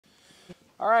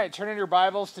All right, turn in your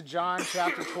Bibles to John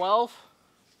chapter 12.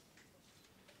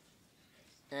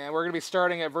 And we're going to be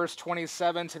starting at verse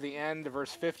 27 to the end of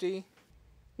verse 50.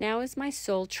 Now is my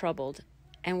soul troubled,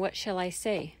 and what shall I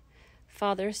say?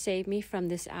 Father, save me from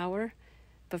this hour.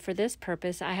 But for this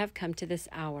purpose I have come to this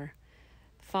hour.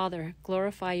 Father,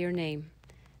 glorify your name.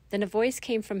 Then a voice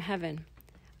came from heaven.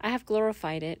 I have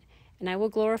glorified it, and I will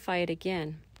glorify it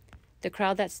again. The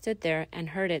crowd that stood there and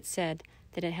heard it said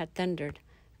that it had thundered.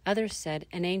 Others said,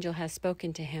 an angel has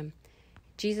spoken to him.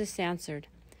 Jesus answered,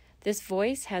 this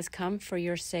voice has come for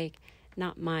your sake,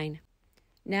 not mine.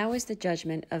 Now is the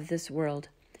judgment of this world.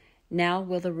 Now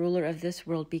will the ruler of this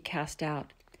world be cast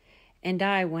out. And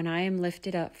I, when I am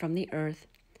lifted up from the earth,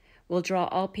 will draw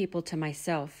all people to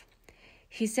myself.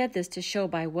 He said this to show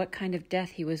by what kind of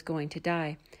death he was going to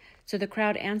die. So the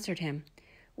crowd answered him,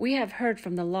 we have heard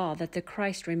from the law that the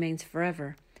Christ remains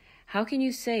forever. How can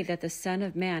you say that the Son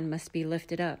of Man must be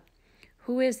lifted up?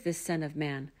 Who is this Son of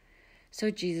Man? So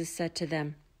Jesus said to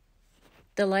them,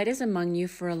 the light is among you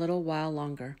for a little while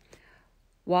longer.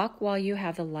 Walk while you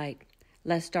have the light,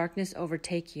 lest darkness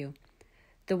overtake you.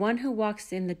 The one who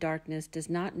walks in the darkness does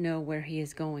not know where he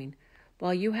is going.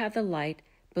 While you have the light,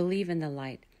 believe in the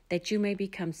light, that you may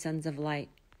become sons of light.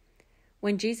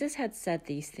 When Jesus had said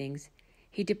these things,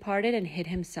 he departed and hid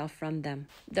himself from them.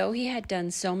 Though he had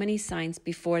done so many signs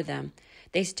before them,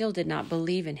 they still did not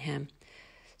believe in him,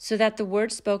 so that the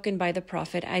word spoken by the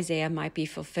prophet Isaiah might be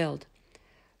fulfilled.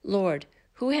 Lord,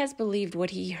 who has believed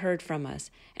what he heard from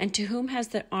us, and to whom has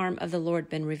the arm of the Lord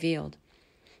been revealed?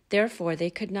 Therefore they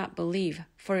could not believe,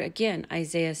 for again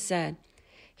Isaiah said,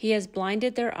 he has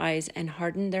blinded their eyes and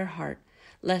hardened their heart,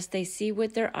 lest they see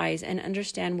with their eyes and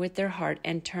understand with their heart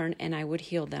and turn, and I would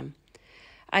heal them.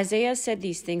 Isaiah said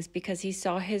these things because he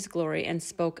saw his glory and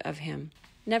spoke of him.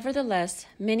 Nevertheless,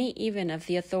 many even of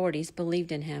the authorities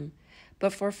believed in him,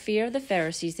 but for fear of the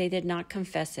Pharisees they did not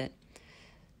confess it,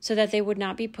 so that they would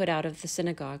not be put out of the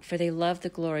synagogue, for they loved the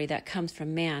glory that comes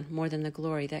from man more than the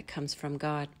glory that comes from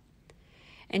God.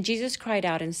 And Jesus cried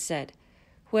out and said,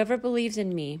 whoever believes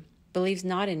in me believes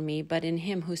not in me, but in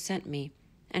him who sent me.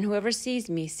 And whoever sees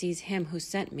me sees him who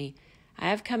sent me. I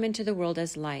have come into the world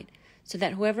as light, so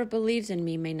that whoever believes in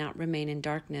me may not remain in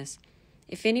darkness.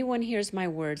 If anyone hears my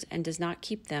words and does not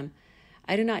keep them,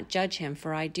 I do not judge him,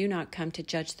 for I do not come to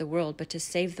judge the world, but to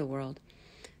save the world.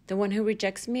 The one who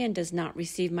rejects me and does not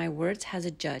receive my words has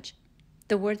a judge.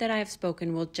 The word that I have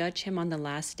spoken will judge him on the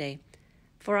last day.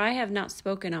 For I have not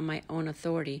spoken on my own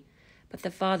authority, but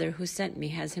the Father who sent me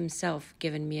has himself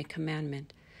given me a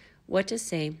commandment, what to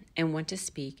say and when to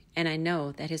speak, and I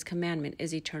know that his commandment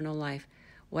is eternal life.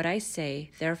 What I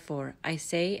say, therefore, I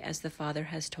say as the Father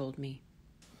has told me.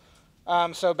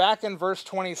 So back in verse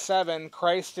 27,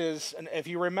 Christ is, if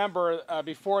you remember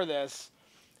before this,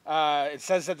 it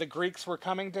says that the Greeks were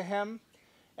coming to him,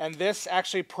 and this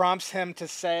actually prompts him to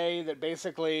say that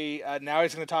basically now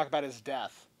he's going to talk about his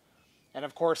death. And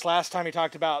of course, last time he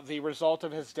talked about the result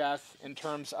of his death in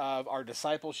terms of our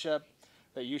discipleship,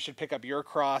 that you should pick up your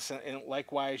cross, and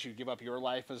likewise you give up your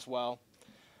life as well.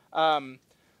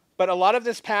 But a lot of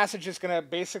this passage is going to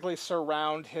basically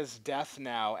surround his death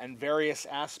now and various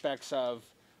aspects of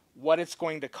what it's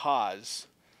going to cause.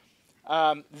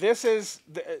 This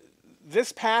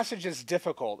passage is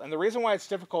difficult, and the reason why it's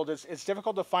difficult is it's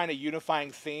difficult to find a unifying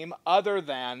theme other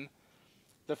than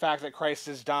the fact that Christ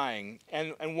is dying.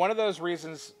 And one of those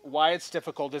reasons why it's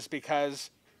difficult is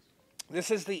because this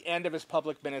is the end of his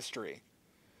public ministry.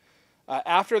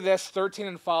 After this, 13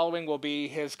 and following will be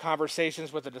his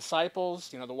conversations with the disciples,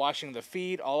 the washing of the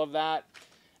feet, all of that.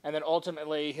 And then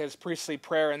ultimately his priestly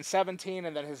prayer in 17,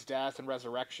 and then his death and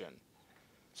resurrection.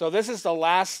 So this is the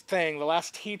last thing, the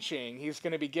last teaching he's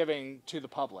going to be giving to the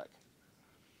public.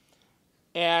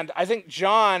 And I think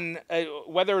John,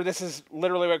 whether this is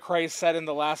literally what Christ said in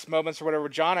the last moments or whatever,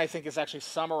 John, I think, is actually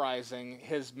summarizing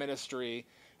his ministry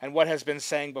and what has been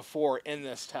saying before in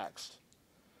this text.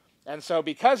 And so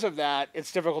because of that,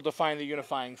 it's difficult to find the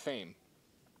unifying theme.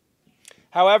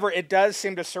 However, it does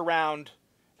seem to surround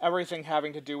everything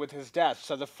having to do with his death.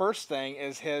 So the first thing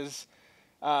is his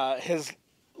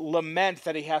lament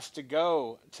that he has to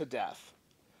go to death.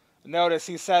 Notice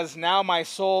he says, now my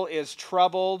soul is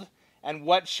troubled, and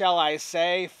what shall I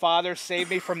say? Father, save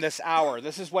me from this hour.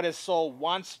 This is what his soul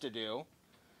wants to do.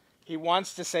 He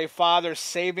wants to say, Father,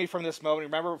 save me from this moment.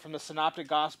 Remember from the Synoptic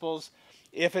Gospels,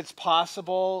 if it's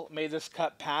possible, may this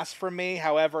cup pass from me.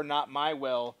 However, not my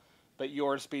will, but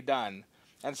yours be done.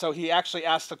 And so he actually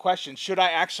asked the question, should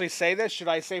I actually say this? Should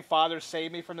I say, Father,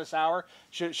 save me from this hour?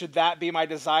 Should that be my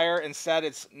desire? Instead,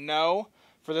 it's no.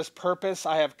 For this purpose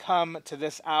I have come to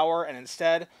this hour, and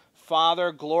instead,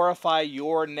 Father, glorify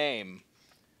your name.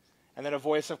 And then a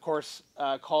voice, of course,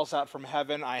 calls out from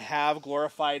heaven, I have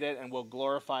glorified it and will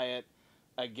glorify it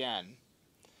again.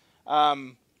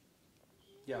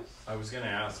 Yeah. I was going to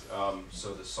ask,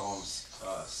 so the Psalms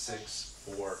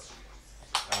 6:4,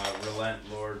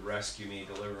 relent, Lord, rescue me,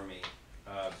 deliver me,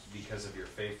 because of your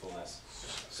faithfulness.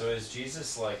 So is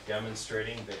Jesus like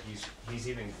demonstrating that he's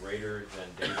even greater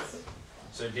than David?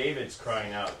 So David's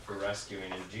crying out for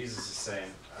rescuing, and Jesus is saying,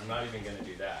 I'm not even going to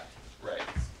do that. Right.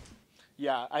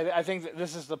 Yeah, I think that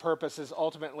this is the purpose, is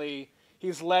ultimately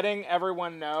he's letting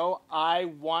everyone know, I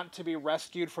want to be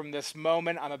rescued from this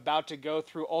moment. I'm about to go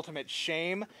through ultimate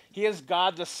shame. He is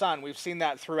God the Son. We've seen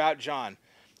that throughout John.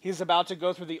 He's about to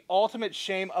go through the ultimate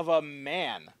shame of a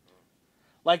man.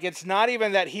 Like, it's not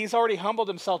even that he's already humbled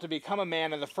himself to become a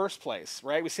man in the first place,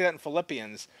 right? We see that in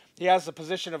Philippians. He has the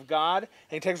position of God,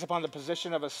 and he takes upon the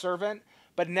position of a servant,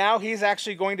 but now he's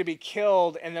actually going to be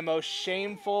killed in the most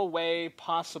shameful way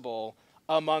possible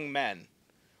among men.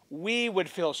 We would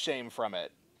feel shame from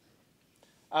it.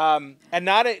 And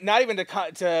not even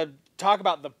to talk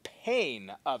about the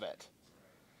pain of it.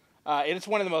 It's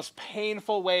one of the most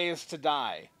painful ways to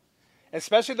die.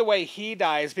 Especially the way he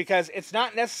dies, because it's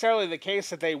not necessarily the case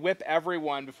that they whip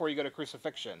everyone before you go to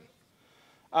crucifixion.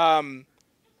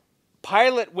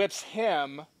 Pilate whips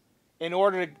him in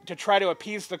order to try to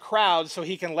appease the crowd so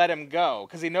he can let him go,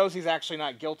 because he knows he's actually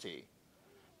not guilty.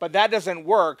 But that doesn't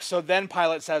work, so then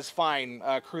Pilate says, fine,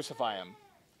 crucify him.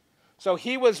 So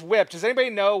he was whipped. Does anybody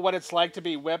know what it's like to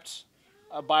be whipped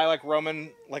by a Roman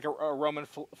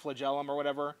flagellum or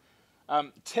whatever?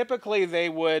 Typically they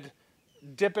would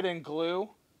dip it in glue,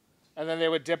 and then they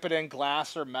would dip it in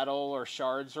glass or metal or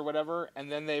shards or whatever,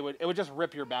 and then it would just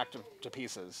rip your back to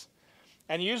pieces.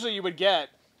 And usually you would get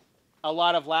a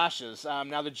lot of lashes.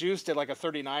 Now the Jews did like a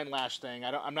 39 lash thing.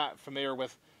 I'm not familiar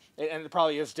with it, and it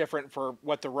probably is different for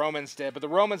what the Romans did, but the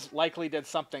Romans likely did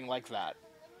something like that.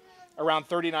 Around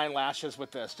 39 lashes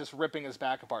with this, just ripping his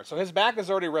back apart. So his back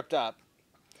is already ripped up.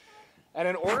 And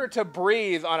in order to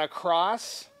breathe on a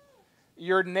cross,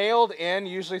 you're nailed in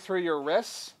usually through your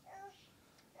wrists,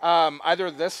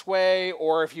 either this way,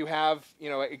 or if you have,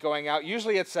 it going out.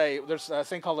 Usually there's a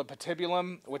thing called a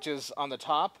patibulum, which is on the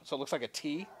top, so it looks like a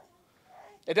T.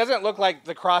 It doesn't look like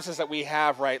the crosses that we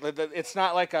have, right? It's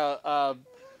not like a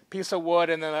piece of wood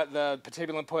and then the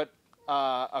patibulum put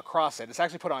across it. It's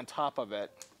actually put on top of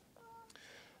it.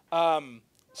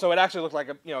 So it actually looked like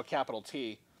a capital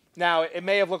T. Now, it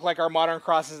may have looked like our modern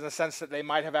crosses in the sense that they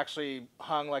might have actually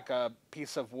hung like a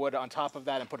piece of wood on top of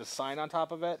that and put a sign on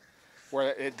top of it,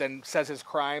 where it then says his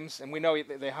crimes. And we know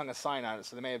they hung a sign on it,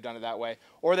 so they may have done it that way.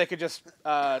 Or they could just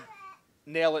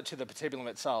nail it to the patibulum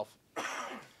itself.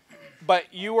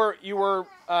 But you were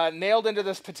nailed into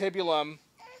this patibulum,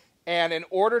 and in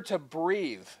order to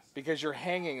breathe, because you're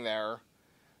hanging there,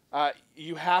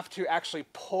 you have to actually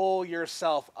pull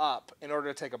yourself up in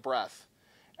order to take a breath.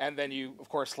 And then you, of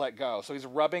course, let go. So he's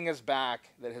rubbing his back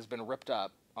that has been ripped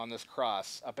up on this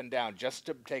cross, up and down, just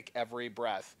to take every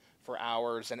breath for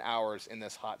hours and hours in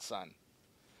this hot sun.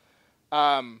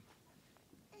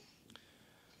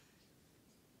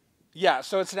 Yeah,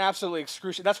 so it's an absolutely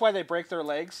excruciating. That's why they break their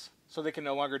legs, so they can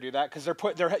no longer do that, because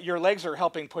your legs are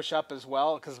helping push up as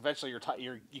well, because eventually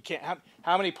you can't.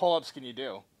 How many pull-ups can you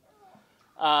do?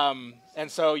 And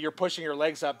so you're pushing your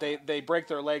legs up. They break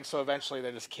their legs, so eventually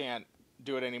they just can't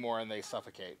do it anymore, and they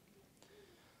suffocate.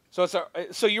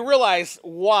 So you realize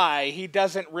why he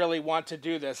doesn't really want to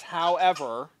do this.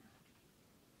 However,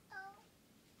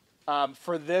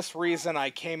 for this reason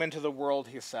I came into the world,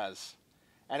 he says.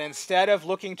 And instead of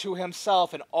looking to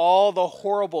himself and all the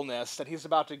horribleness that he's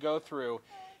about to go through,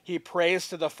 he prays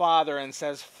to the Father and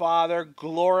says, Father,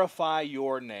 glorify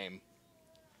your name.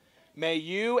 May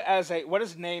you what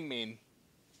does name mean?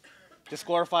 Just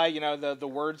glorify, the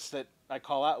words that I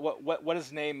call out. What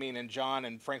does name mean in John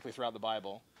and frankly throughout the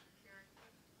Bible?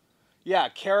 Yeah,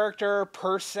 character,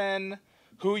 person,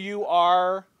 who you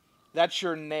are, that's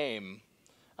your name.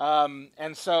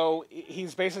 And so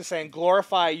he's basically saying,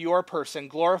 glorify your person,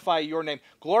 glorify your name,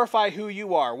 glorify who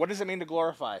you are. What does it mean to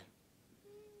glorify?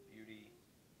 Beauty,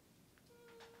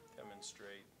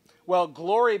 demonstrate. Well,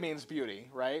 glory means beauty,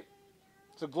 right?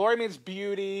 So glory means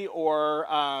beauty or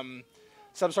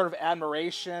some sort of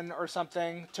admiration or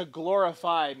something. To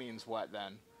glorify means what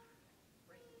then?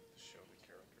 Show the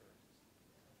character.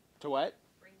 To what?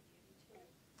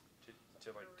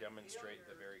 To like demonstrate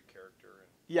the very character.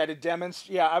 Yeah, to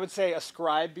demonstrate. Yeah, I would say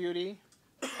ascribe beauty,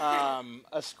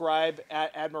 ascribe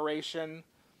admiration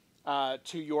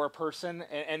to your person,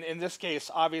 and in this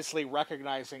case, obviously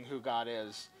recognizing who God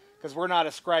is, because we're not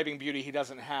ascribing beauty He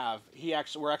doesn't have.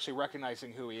 We're actually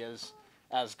recognizing who He is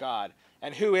as God.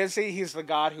 And who is he? He's the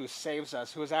God who saves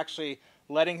us, who is actually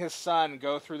letting his son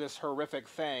go through this horrific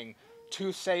thing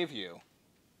to save you,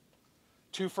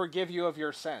 to forgive you of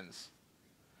your sins.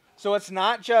 So it's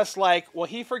not just like, well,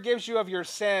 he forgives you of your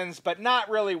sins, but not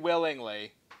really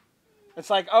willingly. It's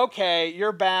like, okay,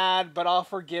 you're bad, but I'll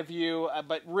forgive you,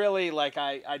 but really, like,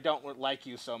 I don't like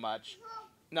you so much.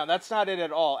 No, that's not it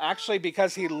at all. Actually,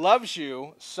 because he loves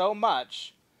you so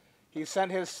much, he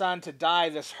sent his son to die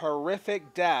this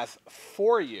horrific death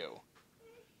for you,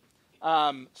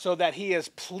 so that he is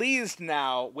pleased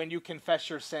now when you confess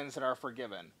your sins and are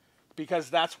forgiven, because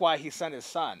that's why he sent his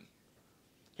son.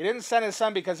 He didn't send his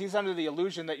son because he's under the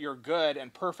illusion that you're good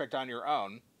and perfect on your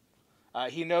own.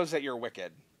 He knows that you're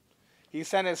wicked. He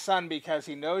sent his son because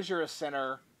he knows you're a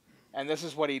sinner, and this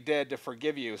is what he did to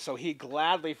forgive you. So he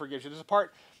gladly forgives you.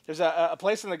 There's a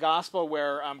place in the gospel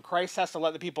where Christ has to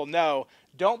let the people know,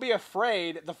 don't be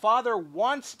afraid. The Father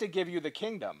wants to give you the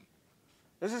kingdom.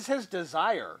 This is his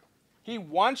desire. He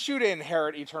wants you to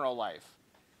inherit eternal life.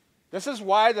 This is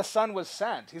why the Son was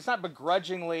sent. He's not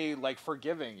begrudgingly like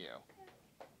forgiving you.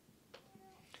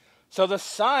 So the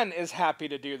Son is happy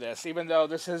to do this, even though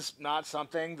this is not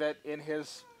something that in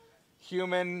his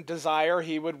human desire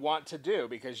he would want to do,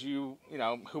 because you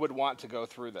know, who would want to go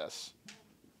through this? Is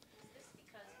this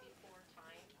because before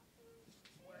time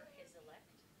we're his elect?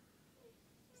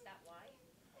 Is that why?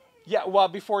 Yeah, well,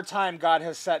 before time God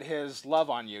has set his love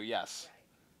on you, yes.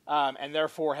 And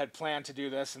therefore had planned to do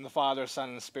this, and the Father, Son,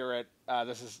 and the Spirit,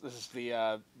 this is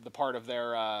the part of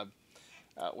their,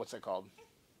 what's it called?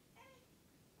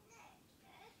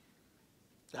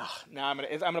 Now I'm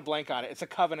gonna blank on it. It's a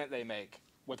covenant they make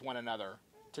with one another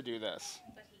to do this.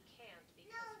 But he can't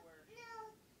because we're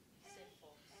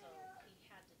sinful, so he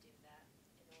had to do that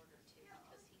in order to,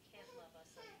 because he can't love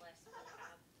us unless we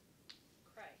have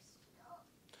Christ.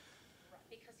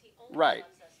 Because he only Right.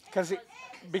 loves us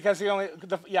Because he only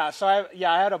so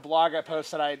I had a blog I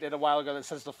posted I did a while ago that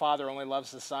says the Father only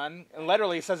loves the Son, and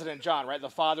literally it says it in John, right? The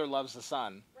Father loves the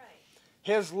Son. Right.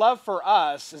 His love for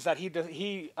us is that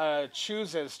he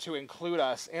chooses to include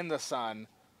us in the Son,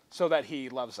 so that he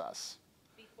loves us.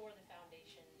 Before the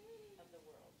foundation of the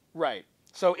world. Right.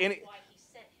 So That's why he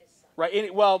sent his son.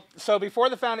 right. So before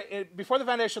the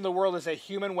foundation of the world is a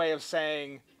human way of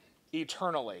saying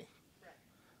eternally. Right.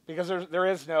 Because there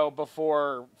is no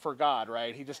before for God,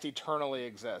 right? He just eternally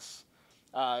exists,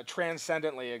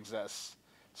 transcendently exists.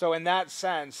 So in that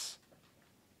sense,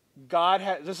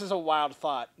 this is a wild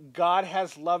thought. God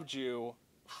has loved you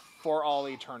for all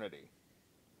eternity.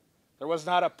 There was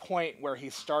not a point where he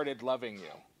started loving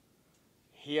you.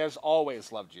 He has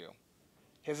always loved you.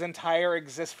 For his entire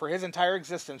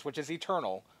existence, which is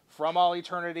eternal, from all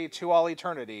eternity to all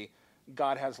eternity,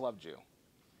 God has loved you.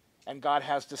 And God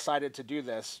has decided to do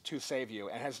this to save you,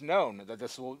 and has known that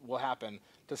this will happen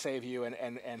to save you,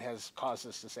 and has caused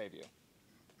this to save you.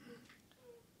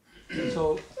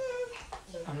 So,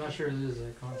 I'm not sure this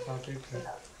is on topic,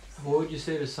 but what would you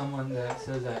say to someone that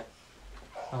says that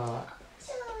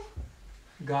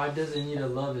God doesn't need to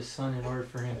love his son in order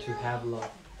for him to have love?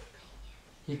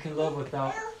 He can love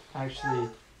without actually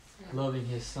loving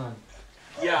his son.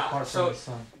 Yeah, Apart from his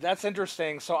son. That's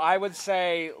interesting. So I would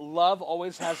say love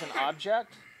always has an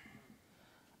object.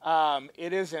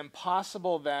 It is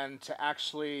impossible then to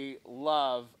actually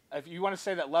love. If you want to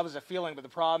say that love is a feeling, but the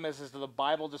problem is that the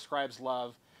Bible describes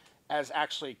love as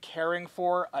actually caring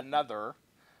for another,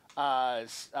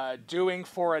 doing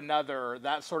for another.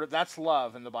 That's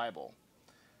love in the Bible.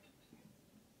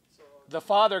 The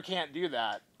Father can't do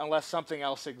that unless something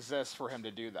else exists for him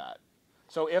to do that.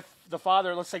 So if the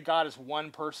Father, let's say God is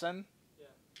one person,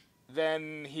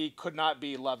 then he could not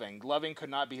be loving. Loving could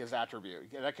not be his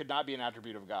attribute. That could not be an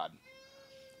attribute of God.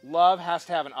 Love has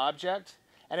to have an object.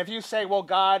 And if you say, well,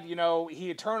 God,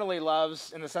 he eternally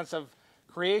loves in the sense of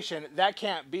creation, that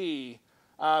can't be.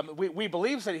 We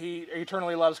believe that he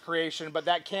eternally loves creation, but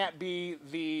that can't be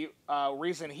the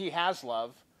reason he has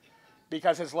love,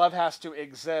 because his love has to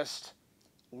exist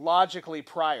logically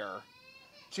prior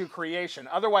to creation.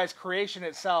 Otherwise, creation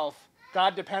itself,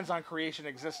 God depends on creation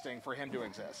existing for him to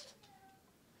exist.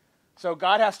 So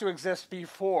God has to exist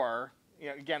before,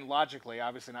 again, logically,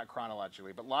 obviously not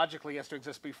chronologically, but logically he has to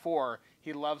exist before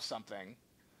he loves something,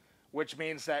 which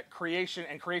means that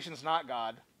creation's not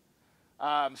God.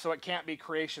 So it can't be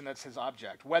creation that's his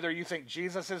object. Whether you think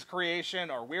Jesus is creation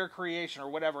or we're creation or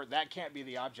whatever, that can't be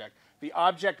the object. The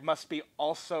object must be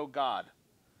also God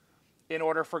in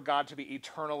order for God to be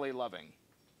eternally loving.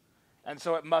 And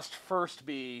so it must first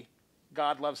be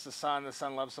God loves the Son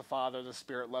loves the Father, the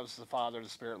Spirit loves the Father, the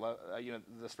Spirit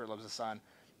loves the Son.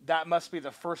 That must be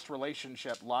the first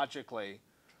relationship logically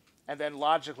And then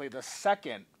logically, the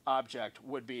second object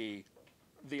would be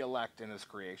the elect in his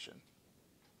creation.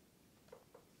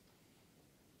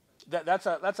 That's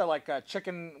a like a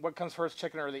chicken. What comes first,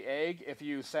 chicken or the egg? If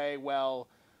you say, well,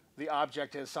 the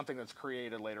object is something that's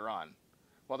created later on.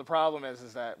 Well, the problem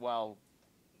is that, well,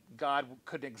 God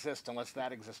couldn't exist unless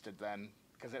that existed then,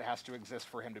 because it has to exist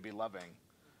for him to be loving.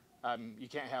 You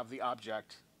can't have the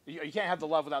object. You can't have the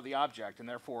love without the object, and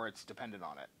therefore it's dependent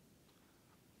on it.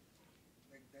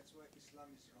 Like that's why Islam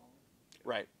is wrong.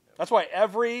 Right. That's why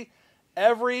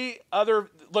every other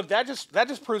look that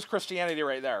just proves Christianity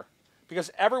right there, because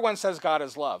everyone says God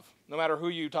is love, no matter who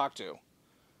you talk to.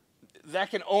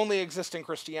 That can only exist in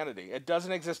Christianity. It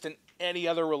doesn't exist in any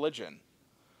other religion.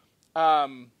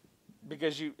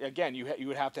 Because you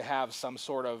would have to have some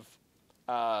sort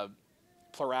of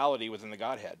plurality within the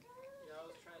Godhead. Yeah, I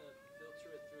was trying to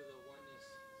filter it through the oneness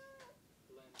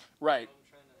lens. Right.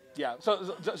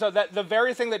 So that the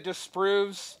very thing that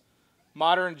disproves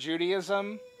modern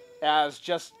Judaism as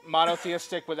just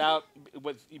monotheistic with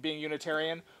being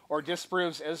Unitarian, or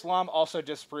disproves Islam, also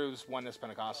disproves oneness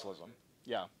Pentecostalism.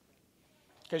 Yeah.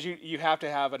 Because you have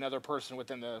to have another person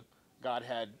within the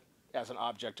Godhead as an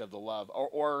object of the love.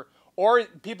 Or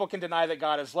people can deny that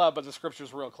God is love, but the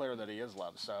scripture's real clear that he is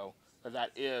love. So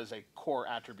that is a core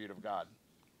attribute of God.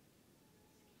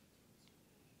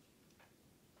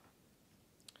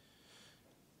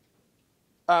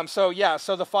 So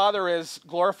the Father is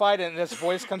glorified, and this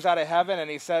voice comes out of heaven, and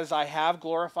he says, I have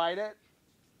glorified it.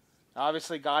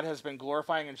 Obviously, God has been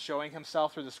glorifying and showing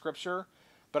himself through the scripture,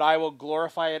 but I will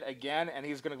glorify it again, and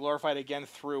he's going to glorify it again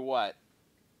through what?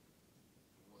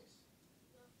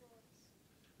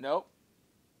 Nope.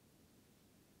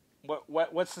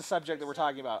 What's the subject that we're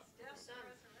talking about?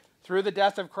 Through the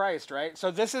death of Christ, right?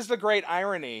 So this is the great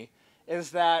irony,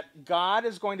 is that God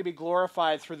is going to be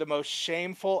glorified through the most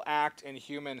shameful act in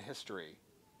human history.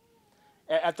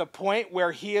 At the point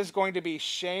where he is going to be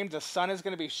shamed, the Son is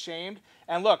going to be shamed.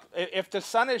 And look, if the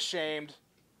Son is shamed,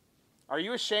 are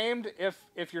you ashamed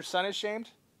if your Son is shamed?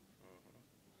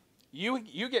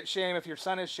 You get shamed if your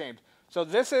Son is shamed. So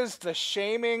this is the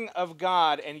shaming of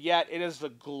God, and yet it is the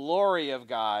glory of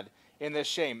God in this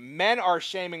shame. Men are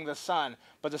shaming the Son,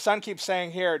 but the Son keeps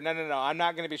saying here, no, I'm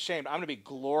not going to be shamed. I'm going to be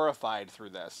glorified through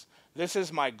this. This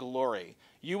is my glory.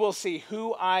 You will see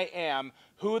who I am,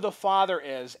 who the Father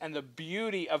is, and the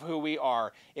beauty of who we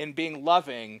are in being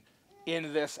loving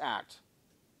in this act.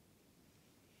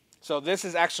 So this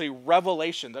is actually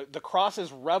revelation. The cross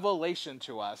is revelation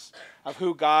to us of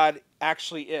who God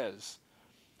actually is.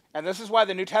 And this is why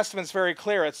the New Testament's very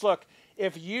clear. It's, look,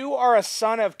 if you are a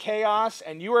son of chaos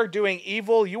and you are doing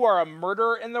evil, you are a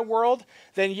murderer in the world,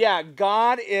 then yeah,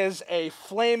 God is a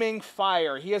flaming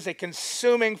fire. He is a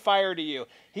consuming fire to you.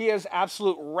 He is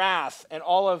absolute wrath and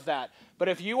all of that. But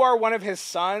if you are one of his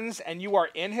sons and you are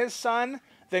in his Son,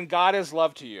 then God is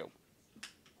love to you.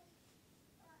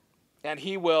 And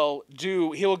he will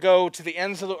go to the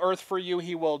ends of the earth for you.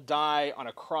 He will die on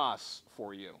a cross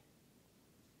for you.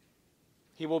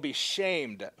 He will be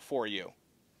shamed for you.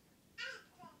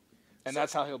 And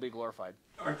that's how he'll be glorified.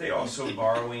 Aren't they also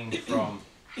borrowing from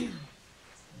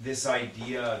this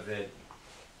idea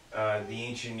that the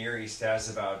ancient Near East has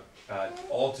about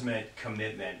ultimate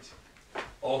commitment,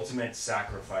 ultimate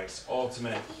sacrifice,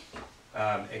 ultimate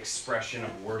expression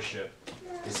of worship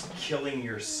is killing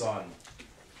your son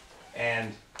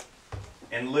and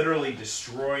literally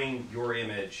destroying your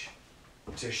image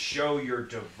to show your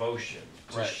devotion,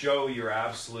 to show your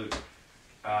absolute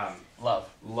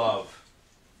love.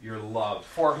 Your love.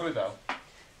 For who, though?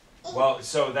 Well,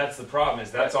 so that's the problem, is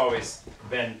that's always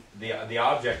been, the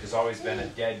object has always been a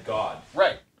dead God.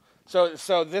 Right.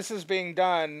 So this is being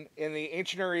done in the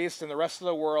ancient Near East and the rest of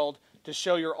the world to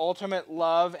show your ultimate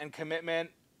love and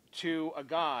commitment to a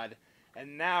God.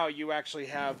 And now you actually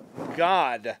have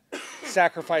God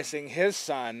sacrificing his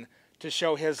Son to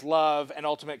show his love and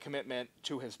ultimate commitment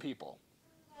to his people.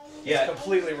 Yeah. It's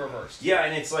completely reversed. Yeah,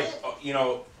 and it's like,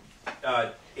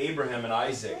 Abraham and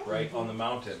Isaac, right, on the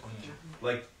mountain.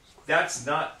 Like, that's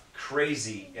not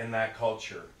crazy in that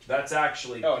culture. That's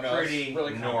actually pretty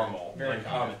really normal and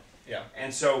common. Yeah.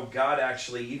 And so God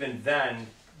actually, even then,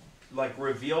 like,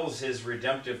 reveals his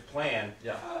redemptive plan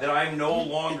that I'm no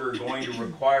longer going to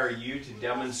require you to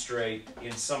demonstrate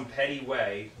in some petty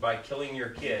way by killing your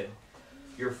kid,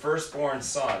 your firstborn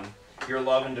son, your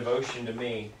love and devotion to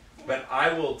me, but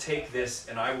I will take this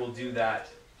and I will do that.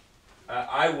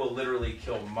 I will literally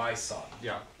kill my son.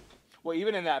 Yeah. Well,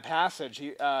 even in that passage,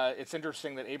 it's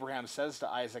interesting that Abraham says to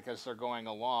Isaac as they're going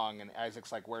along, and Isaac's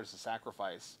like, where's the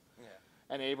sacrifice? Yeah.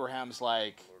 And Abraham's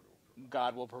like,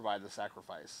 God will provide the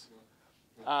sacrifice.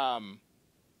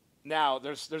 Now,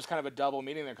 there's kind of a double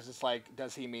meaning there, because it's like,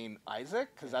 does he mean Isaac?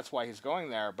 Because that's why he's going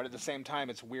there. But at the same time,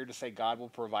 it's weird to say God will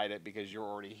provide it because you're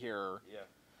already here. Yeah.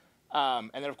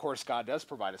 And then, of course, God does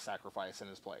provide a sacrifice in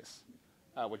his place,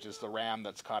 which is the ram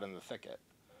that's caught in the thicket.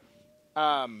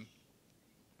 And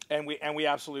we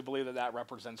absolutely believe that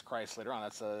represents Christ later on.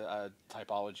 That's a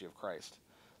typology of Christ.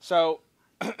 So,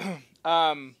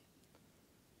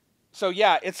 so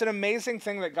yeah, it's an amazing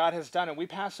thing that God has done, and we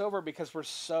pass over because we're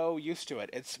so used to it.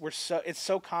 It's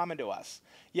so common to us.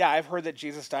 Yeah, I've heard that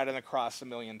Jesus died on the cross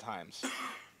 1,000,000 times.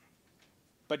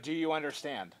 But do you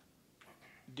understand?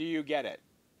 Do you get it?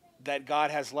 That God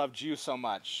has loved you so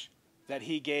much that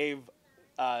he gave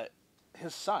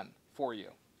his son for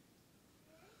you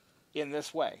in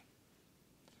this way.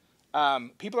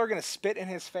 People are going to spit in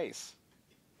his face.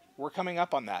 We're coming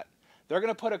up on that. They're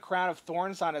going to put a crown of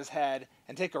thorns on his head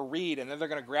and take a reed, and then they're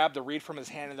going to grab the reed from his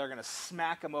hand and they're going to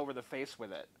smack him over the face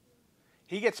with it.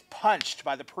 He gets punched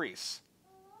by the priests.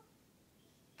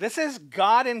 This is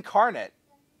God incarnate,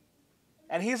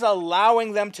 and he's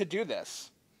allowing them to do this.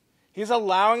 He's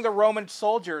allowing the Roman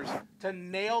soldiers to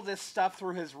nail this stuff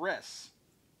through his wrists.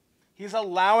 He's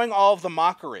allowing all of the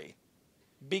mockery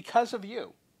because of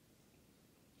you.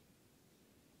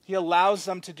 He allows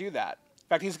them to do that. In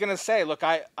fact, he's going to say, look,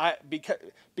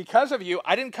 because of you,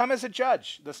 I didn't come as a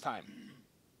judge this time.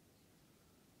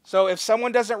 So if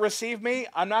someone doesn't receive me,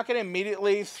 I'm not going to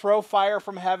immediately throw fire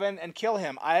from heaven and kill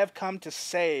him. I have come to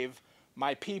save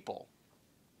my people.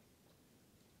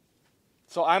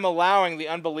 So I'm allowing the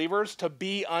unbelievers to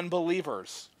be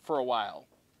unbelievers for a while,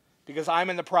 because I'm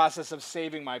in the process of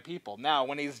saving my people. Now,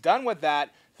 when he's done with that,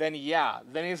 then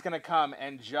he's going to come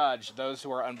and judge those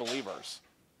who are unbelievers.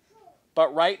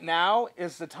 But right now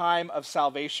is the time of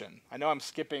salvation. I know I'm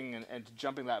skipping and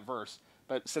jumping that verse,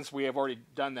 but since we have already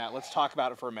done that, let's talk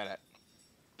about it for a minute.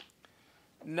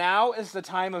 Now is the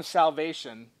time of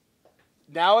salvation.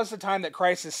 Now is the time that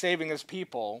Christ is saving his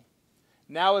people.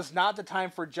 Now is not the time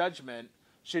for judgment.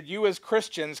 Should you as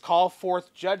Christians call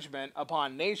forth judgment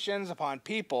upon nations, upon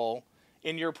people,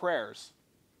 in your prayers?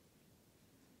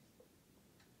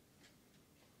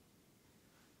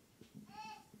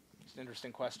 It's an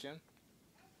interesting question.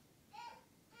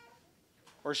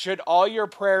 Or should all your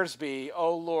prayers be,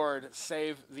 oh Lord,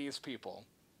 save these people?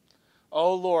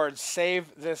 Oh Lord, save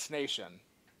this nation.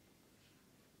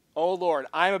 Oh Lord,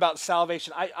 I'm about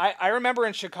salvation. I remember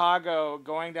in Chicago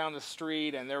going down the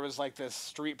street, and there was like this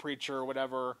street preacher or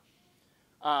whatever,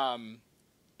 and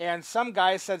some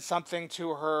guy said something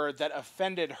to her that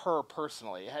offended her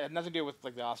personally. It had nothing to do with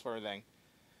like the gospel or anything.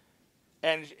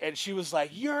 And she was like,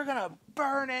 "You're gonna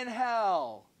burn in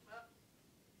hell."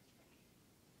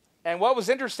 And what was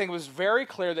interesting, it was very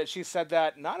clear that she said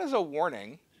that not as a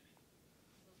warning,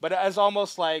 but as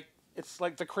almost like, it's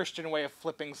like the Christian way of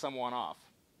flipping someone off.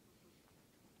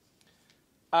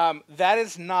 That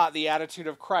is not the attitude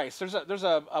of Christ. There's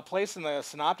a place in the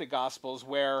Synoptic Gospels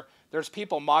where there's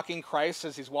people mocking Christ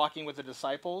as he's walking with the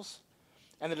disciples.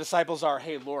 And the disciples are,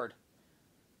 hey, Lord,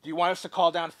 do you want us to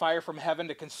call down fire from heaven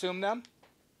to consume them?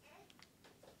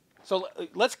 So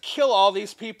let's kill all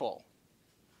these people.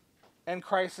 And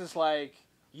Christ is like,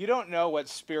 you don't know what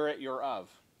spirit you're of.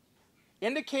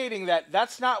 Indicating that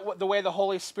that's not the way the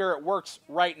Holy Spirit works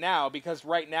right now, because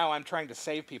right now I'm trying to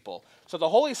save people. So the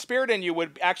Holy Spirit in you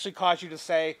would actually cause you to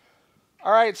say,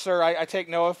 all right, sir, I take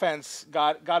no offense.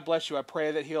 God bless you. I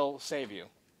pray that he'll save you.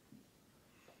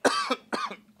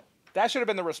 That should have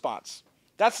been the response.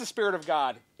 That's the Spirit of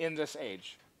God in this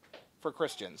age for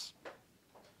Christians.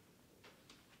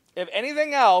 If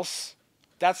anything else,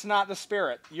 that's not the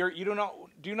Spirit. You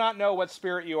do not know what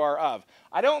spirit you are of.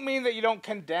 I don't mean that you don't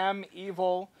condemn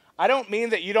evil. I don't mean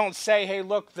that you don't say, hey,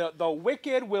 look, the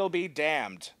wicked will be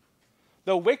damned.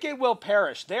 The wicked will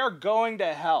perish. They are going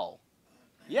to hell.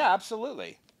 Yeah,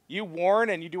 absolutely. You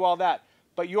warn and you do all that.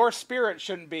 But your spirit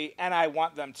shouldn't be, and I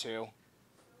want them to.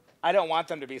 I don't want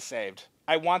them to be saved.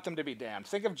 I want them to be damned.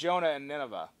 Think of Jonah and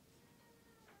Nineveh.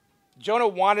 Jonah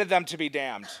wanted them to be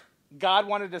damned. God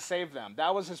wanted to save them.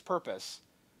 That was his purpose.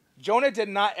 Jonah did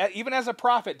not, even as a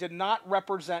prophet, did not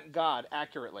represent God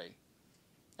accurately.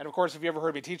 And of course, if you ever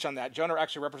heard me teach on that, Jonah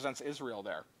actually represents Israel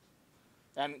there.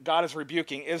 And God is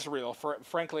rebuking Israel for,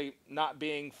 frankly, not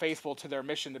being faithful to their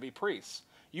mission to be priests.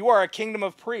 You are a kingdom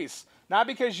of priests, not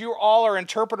because you all are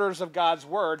interpreters of God's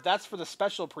word. That's for the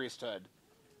special priesthood.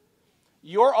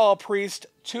 You're all priest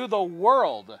to the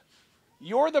world.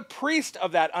 You're the priest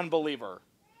of that unbeliever,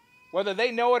 whether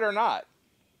they know it or not.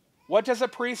 What does a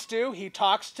priest do? He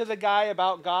talks to the guy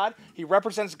about God. He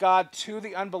represents God to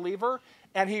the unbeliever,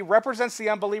 and he represents the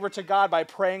unbeliever to God by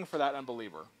praying for that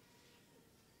unbeliever.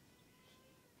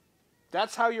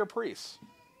 That's how you're priests.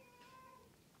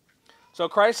 So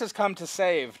Christ has come to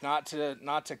save, not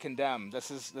to condemn.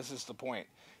 This is the point.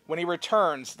 When he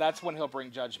returns, that's when he'll bring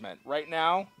judgment. Right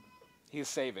now, he's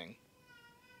saving.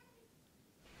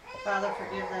 Father,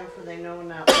 forgive them, for they know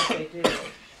not what they do.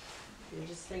 You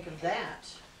just think of that.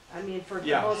 I mean, for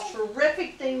the most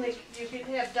horrific thing that you could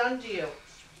have done to you.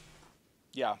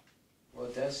 Yeah. Well,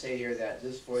 it does say here that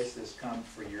this voice has come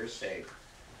for your sake,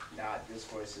 not this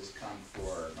voice has come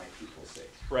for my people's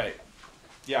sake. Right.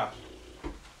 Yeah.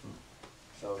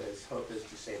 So his hope is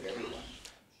to save everyone.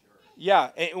 Yeah.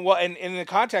 And in the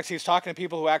context, he's talking to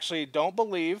people who actually don't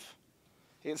believe.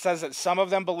 It says that some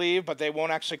of them believe, but they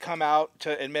won't actually come out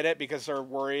to admit it because they're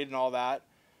worried and all that.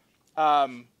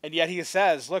 And yet he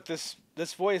says, look, this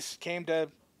voice came to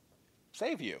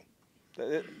save you.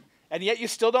 And yet you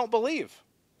still don't believe.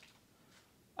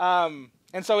 And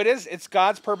so it's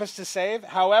God's purpose to save.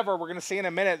 However, we're going to see in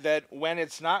a minute that when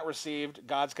it's not received,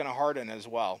 God's going to harden as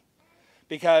well.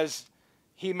 Because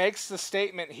he makes the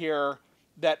statement here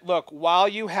that, look, while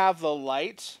you have the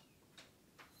light,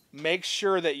 make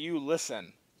sure that you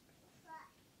listen.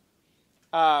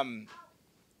 Actually,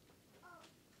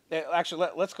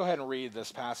 let's go ahead and read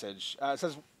this passage. It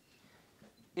says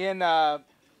in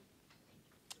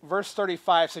verse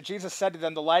 35, so Jesus said to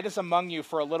them, the light is among you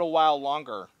for a little while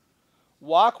longer.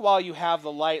 Walk while you have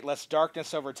the light, lest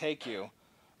darkness overtake you.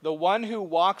 The one who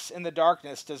walks in the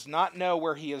darkness does not know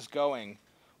where he is going.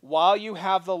 While you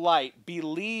have the light,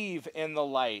 believe in the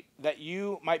light, that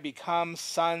you might become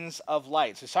sons of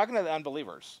light. So he's talking to the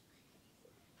unbelievers.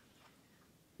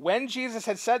 When Jesus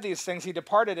had said these things, he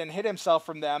departed and hid himself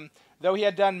from them. Though he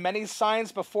had done many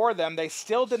signs before them, they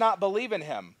still did not believe in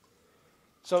him.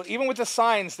 So even with the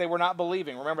signs, they were not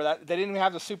believing. Remember that they didn't even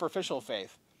have the superficial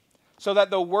faith. So that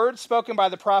the word spoken by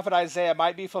the prophet Isaiah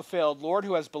might be fulfilled, Lord,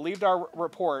 who has believed our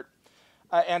report,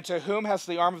 and to whom has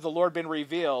the arm of the Lord been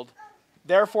revealed?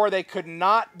 Therefore they could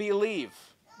not believe.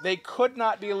 They could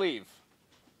not believe.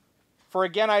 For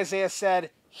again Isaiah said,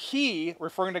 he,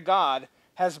 referring to God,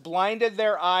 has blinded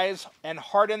their eyes and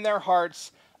hardened their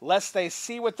hearts, lest they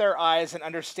see with their eyes and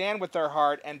understand with their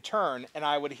heart and turn, and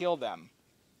I would heal them.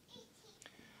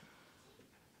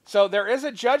 So there is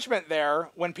a judgment there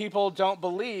when people don't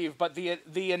believe, but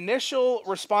the initial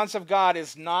response of God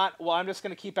is not, well, I'm just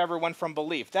going to keep everyone from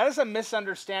belief. That is a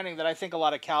misunderstanding that I think a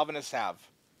lot of Calvinists have.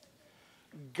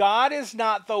 God is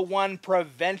not the one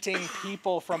preventing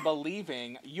people from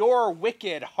believing. Your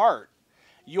wicked heart,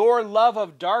 your love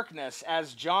of darkness,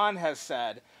 as John has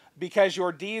said, because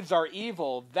your deeds are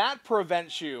evil, that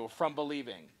prevents you from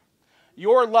believing.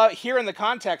 Your love, here in the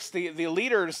context, the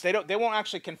leaders, they won't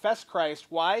actually confess Christ.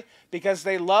 Why? Because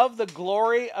they love the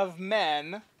glory of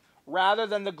men rather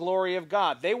than the glory of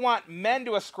God. They want men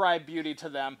to ascribe beauty to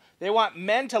them. They want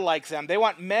men to like them. They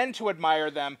want men to admire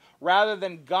them rather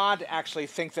than God to actually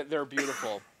think that they're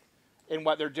beautiful in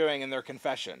what they're doing in their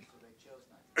confession.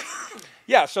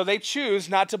 Yeah, so they choose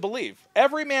not to believe.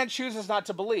 Every man chooses not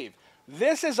to believe.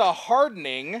 This is a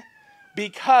hardening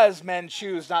because men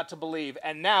choose not to believe,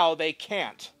 and now they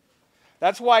can't.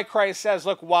 That's why Christ says,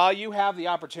 look, while you have the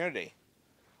opportunity,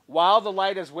 while the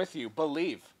light is with you,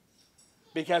 believe.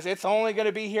 Because it's only going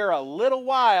to be here a little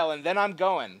while, and then I'm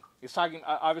going. He's talking,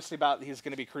 obviously, about he's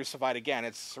going to be crucified again.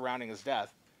 It's surrounding his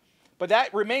death. But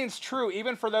that remains true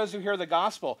even for those who hear the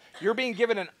gospel. You're being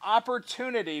given an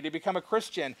opportunity to become a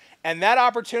Christian, and that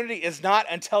opportunity is not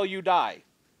until you die.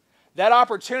 That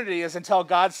opportunity is until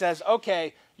God says,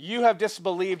 okay, you have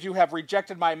disbelieved, you have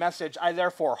rejected my message, I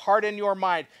therefore harden your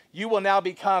mind. You will now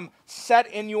become set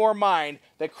in your mind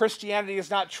that Christianity is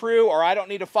not true, or I don't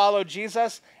need to follow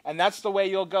Jesus, and that's the way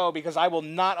you'll go because I will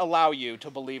not allow you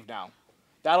to believe now.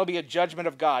 That'll be a judgment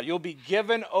of God. You'll be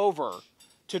given over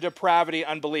to depravity,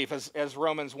 unbelief, as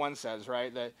Romans 1 says,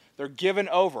 right? That they're given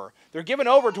over. They're given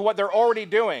over to what they're already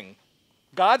doing.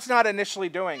 God's not initially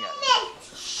doing it.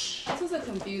 This is a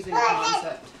confusing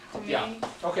concept to me. Yeah.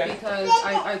 Okay.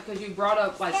 Because you brought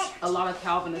up like a lot of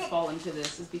Calvinists fall into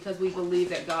this is because we believe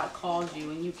that God calls you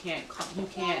and you can't come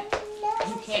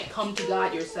to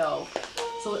God yourself.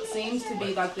 So it seems to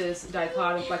be like this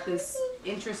dichotomy, like this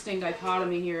interesting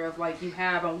dichotomy here of like you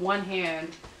have on one hand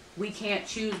we can't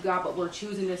choose God, but we're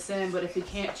choosing to sin. But if we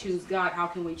can't choose God, how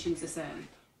can we choose to sin?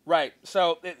 Right.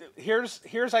 So here's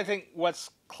I think what's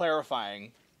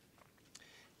clarifying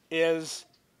is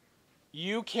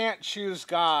you can't choose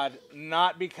God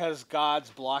not because God's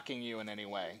blocking you in any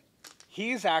way.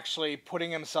 He's actually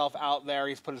putting himself out there.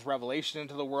 He's put his revelation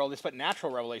into the world. He's put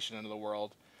natural revelation into the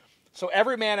world. So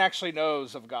every man actually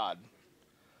knows of God.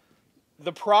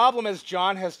 The problem, as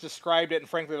John has described it, and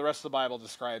frankly the rest of the Bible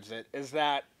describes it, is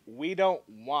that we don't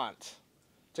want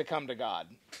to come to God.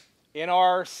 In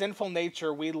our sinful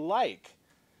nature, we like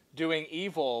doing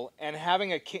evil and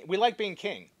having a king. We like being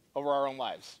king over our own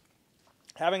lives.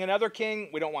 Having another king,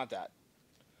 we don't want that.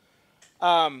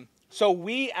 So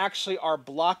we actually are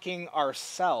blocking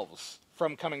ourselves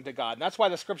from coming to God. And that's why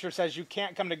the scripture says you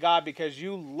can't come to God because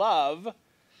you love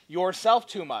yourself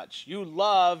too much. You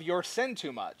love your sin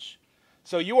too much.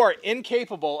 So you are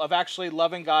incapable of actually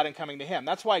loving God and coming to him.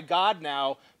 That's why God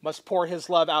now must pour his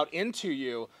love out into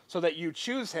you so that you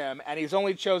choose him, and he's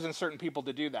only chosen certain people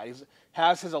to do that. He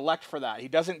has his elect for that. He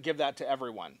doesn't give that to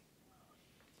everyone.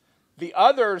 The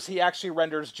others, he actually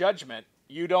renders judgment.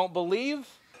 You don't believe?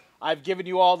 I've given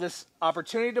you all this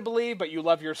opportunity to believe, but you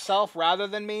love yourself rather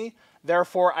than me.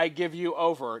 Therefore, I give you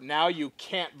over. Now you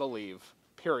can't believe,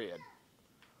 period.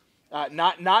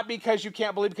 Not because you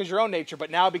can't believe because your own nature,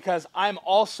 but now because I'm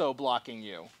also blocking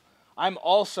you. I'm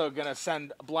also going to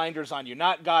send blinders on you.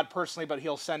 Not God personally, but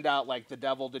he'll send out like the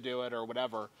devil to do it or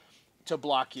whatever to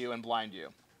block you and blind you.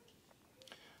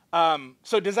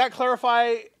 So does that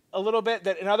clarify a little bit?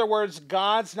 That in other words,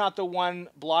 God's not the one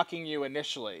blocking you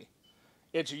initially.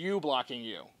 It's you blocking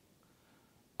you.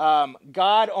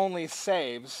 God only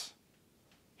saves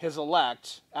his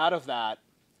elect out of that.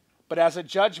 But as a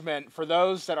judgment for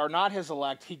those that are not his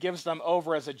elect, he gives them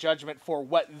over as a judgment for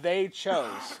what they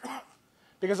chose.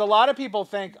 Because a lot of people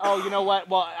think, oh, you know what?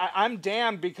 Well, I'm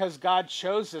damned because God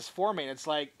chose this for me. And it's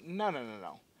like,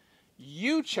 no.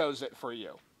 You chose it for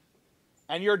you.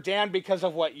 And you're damned because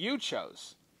of what you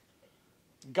chose.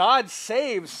 God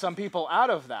saves some people out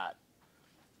of that.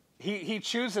 He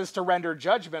chooses to render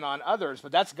judgment on others,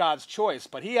 but that's God's choice.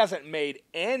 But he hasn't made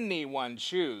anyone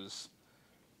choose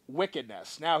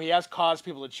wickedness. Now, he has caused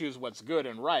people to choose what's good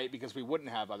and right because we wouldn't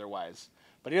have otherwise.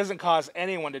 But he doesn't cause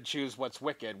anyone to choose what's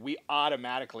wicked. We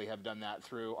automatically have done that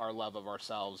through our love of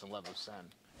ourselves and love of sin.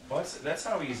 Well, that's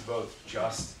how he's both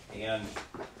just and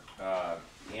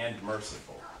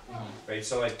merciful. Right?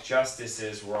 So like justice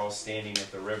is we're all standing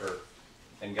at the river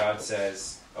and God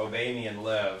says, obey me and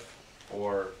live,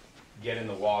 or get in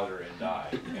the water and die.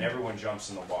 And everyone jumps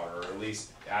in the water, or at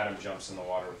least Adam jumps in the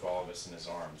water with all of us in his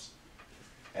arms.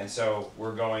 And so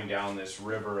we're going down this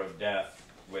river of death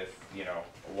with, a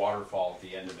waterfall at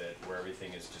the end of it where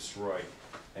everything is destroyed.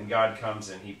 And God comes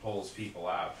and he pulls people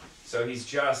out. So he's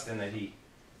just in that he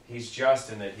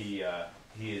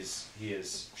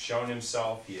has shown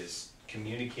himself, he has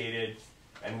communicated,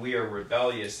 and we are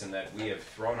rebellious in that we have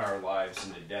thrown our lives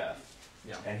into death.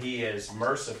 Yeah. And he is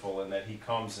merciful in that he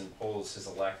comes and pulls his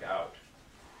elect out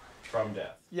from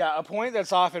death. Yeah, a point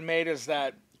that's often made is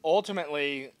that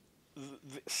ultimately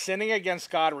sinning against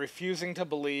God, refusing to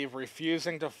believe,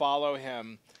 refusing to follow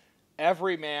him,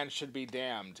 every man should be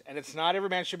damned. And it's not every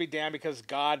man should be damned because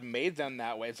God made them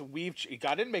that way.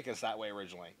 God didn't make us that way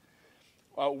originally.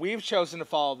 We've chosen to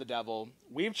follow the devil.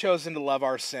 We've chosen to love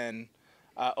our sin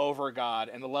over God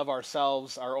and to love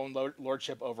ourselves, our own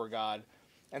lordship over God.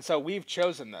 And so we've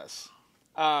chosen this.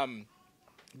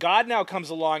 God now comes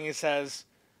along and he says,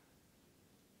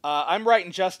 I'm right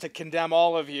and just to condemn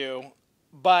all of you,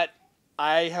 but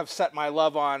I have set my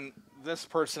love on this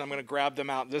person. I'm going to grab them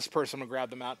out. This person, I'm going to grab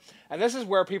them out. And this is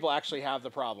where people actually have the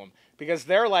problem. Because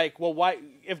they're like, well, why?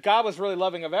 If God was really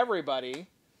loving of everybody,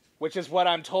 which is what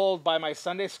I'm told by my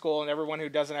Sunday school and everyone who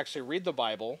doesn't actually read the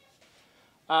Bible,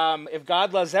 if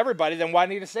God loves everybody, then why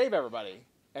need to save everybody?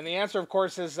 And the answer, of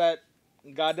course, is that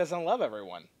God doesn't love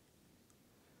everyone.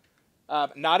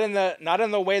 Not in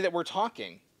the way that we're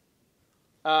talking.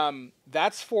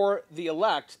 That's for the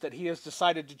elect that he has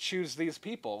decided to choose these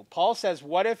people. Paul says,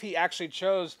 what if he actually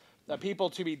chose the people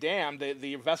to be damned,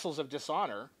 the vessels of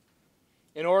dishonor,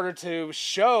 in order to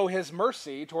show his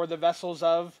mercy toward the vessels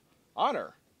of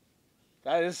honor?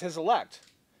 That is his elect.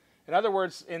 In other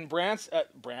words, in Brant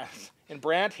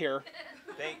here.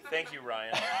 Thank you,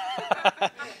 Ryan.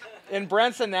 In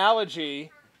Brent's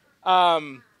analogy,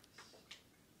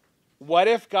 what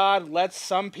if God lets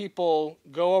some people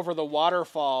go over the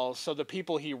waterfall so the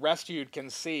people he rescued can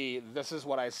see, this is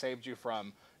what I saved you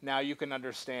from. Now you can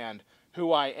understand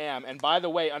who I am. And by the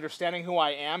way, understanding who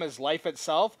I am is life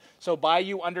itself. So by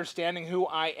you understanding who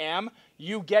I am,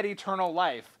 you get eternal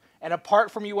life. And apart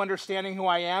from you understanding who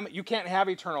I am, you can't have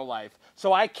eternal life.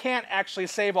 So I can't actually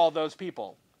save all those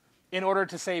people in order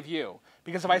to save you.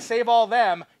 Because if I save all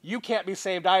them, you can't be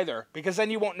saved either. Because then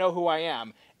you won't know who I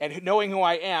am. And knowing who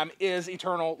I am is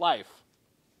eternal life.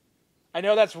 I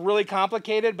know that's really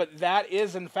complicated, but that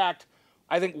is, in fact,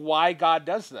 I think, why God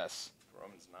does this.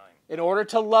 Romans 9. In order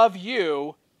to love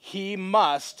you, he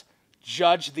must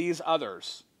judge these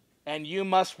others. And you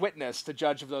must witness the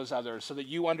judge of those others so that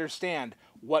you understand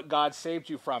what God saved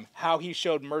you from, how he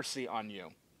showed mercy on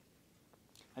you.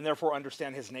 and therefore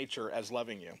understand his nature as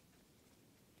loving you.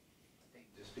 I think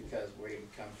just because we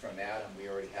come from Adam, we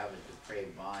already have a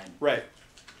depraved mind. Right.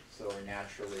 So we're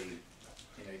naturally,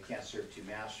 you can't serve two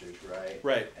masters, right?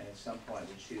 Right. And at some point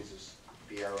we choose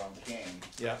to be our own king.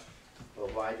 Yeah.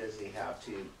 But why does he have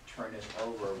to turn us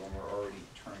over when we're already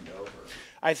turned over?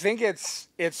 I think it's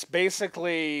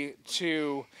basically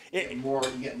to Get more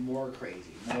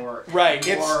crazy, more right.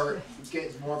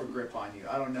 Gets more of a grip on you.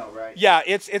 I don't know, right? Yeah,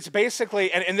 it's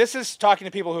basically, and this is talking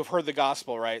to people who've heard the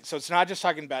gospel, right? So it's not just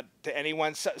talking about to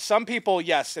anyone. Some people,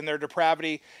 yes, in their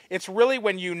depravity, it's really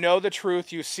when you know the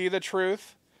truth, you see the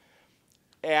truth,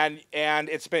 and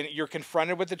you're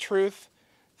confronted with the truth,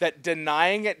 that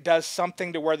denying it does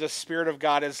something to where the Spirit of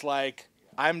God is like,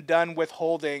 I'm done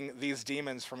withholding these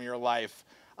demons from your life.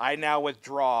 I now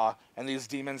withdraw, and these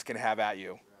demons can have at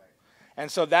you. Right.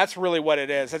 And so that's really what it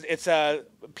is.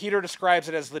 Peter describes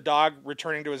it as the dog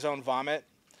returning to his own vomit,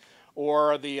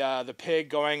 or the pig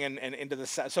going and into the.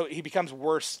 So he becomes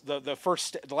worse. The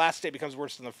last state becomes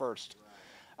worse than the first,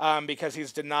 because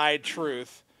he's denied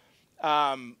truth.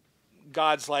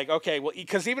 God's like, okay, well,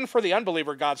 because even for the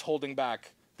unbeliever, God's holding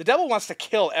back. The devil wants to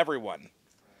kill everyone.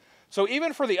 So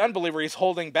even for the unbeliever, he's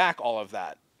holding back all of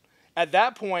that. At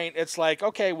that point, it's like,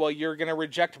 okay, well, you're going to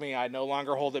reject me. I no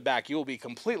longer hold it back. You will be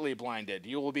completely blinded.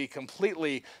 You will be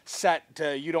completely set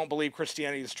to, you don't believe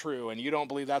Christianity is true, and you don't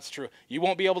believe that's true. You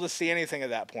won't be able to see anything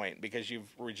at that point because you've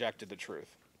rejected the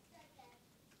truth.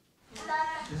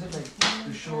 Is it like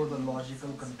to show the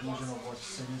logical conclusion of what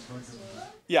sin is going to be?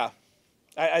 Yeah.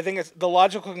 I think the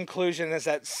logical conclusion is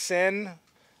that sin,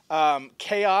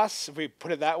 chaos, if we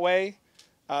put it that way,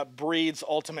 breeds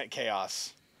ultimate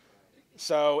chaos.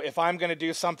 So if I'm going to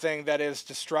do something that is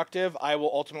destructive, I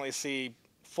will ultimately see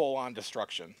full-on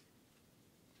destruction.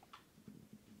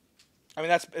 I mean,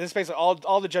 that's basically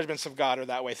all the judgments of God are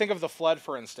that way. Think of the flood,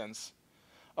 for instance.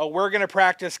 Oh, we're going to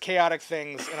practice chaotic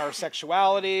things in our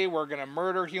sexuality. We're going to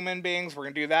murder human beings. We're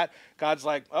going to do that. God's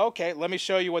like, okay, let me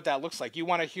show you what that looks like. You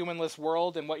want a humanless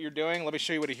world and what you're doing? Let me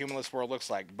show you what a humanless world looks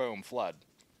like. Boom, flood.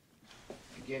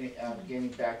 Getting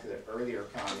back to the earlier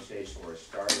conversation where it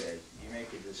started, you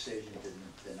make a decision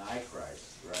to deny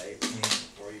Christ, right?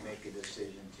 Mm-hmm. Or you make a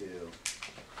decision to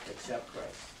accept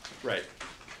Christ. Right.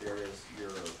 There is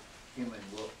your human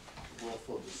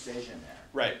willful decision there.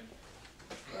 Right.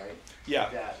 Right? Yeah.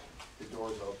 That the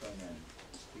door's open and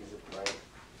he's right.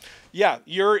 Yeah,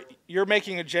 you're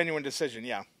making a genuine decision,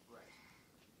 yeah.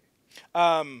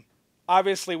 Right.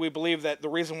 Obviously, we believe that the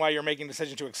reason why you're making a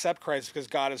decision to accept Christ is because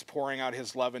God is pouring out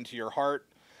his love into your heart.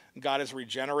 God is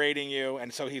regenerating you,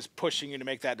 and so he's pushing you to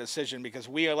make that decision, because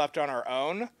we are left on our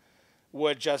own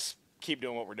would just keep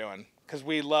doing what we're doing because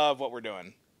we love what we're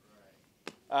doing.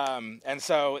 Right. And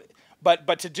so,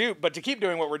 but to keep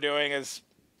doing what we're doing is,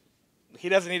 he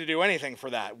doesn't need to do anything for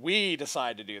that. We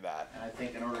decide to do that. And I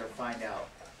think in order to find out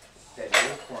that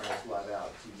you're pouring his love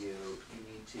out to you, you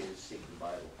need to seek the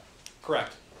Bible.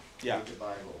 Correct. Yeah. Read the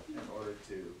Bible in order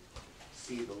to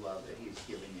see the love that he's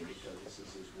giving you, because this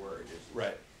is his word.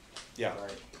 Right. Yeah.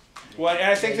 Right. Well,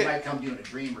 and I think that might come to you in a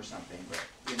dream or something, but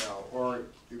or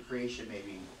your creation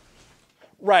maybe.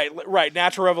 Right.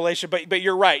 Natural revelation, but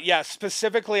you're right. Yeah.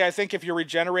 Specifically, I think if you're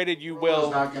regenerated, you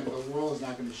will. The world is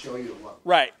not going to show you the love.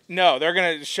 Right. No, they're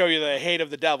going to show you the hate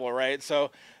of the devil. Right. So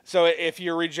if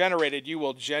you're regenerated, you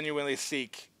will genuinely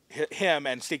seek him,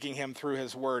 and seeking him through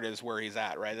his word is where he's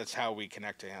at, right? That's how we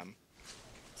connect to him.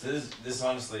 So this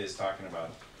honestly is talking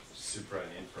about supra and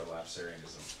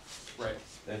infralapsarianism. Right.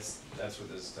 That's what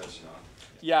this is touching on.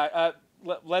 Yeah.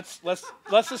 Let's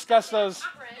discuss those.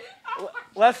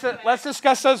 Let's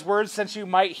discuss those words, since you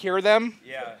might hear them.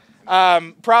 Yeah.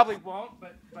 Probably won't,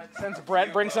 but since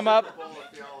Brett brings them up.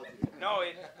 No,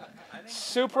 I think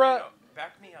supra.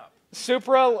 Back me up.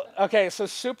 Supra. Okay, so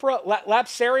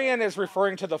lapsarian is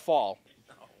referring to the fall.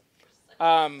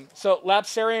 So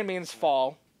lapsarian means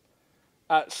fall.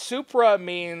 Supra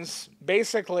means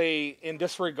basically in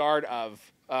disregard of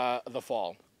the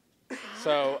fall.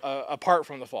 So apart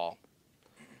from the fall.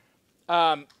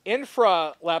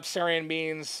 Infralapsarian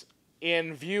means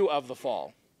in view of the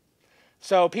fall.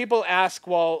 So people ask,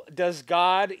 well, does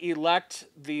God elect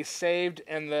the saved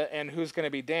and who's going to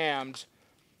be damned,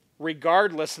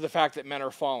 regardless of the fact that men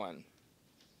are fallen?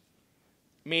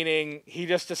 Meaning, he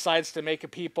just decides to make a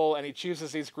people, and he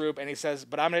chooses these group, and he says,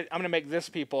 but I'm gonna make this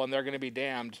people, and they're going to be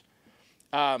damned.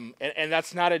 And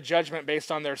that's not a judgment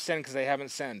based on their sin, because they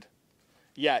haven't sinned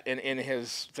yet in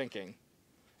his thinking,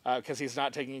 because he's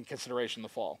not taking into consideration the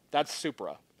fall. That's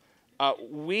supra.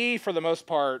 We, for the most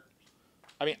part,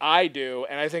 I mean, I do,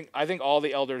 and I think all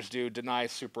the elders do, deny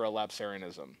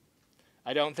supralapsarianism.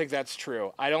 I don't think that's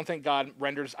true. I don't think God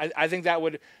renders. I think that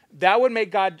would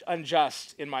make God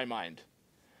unjust in my mind.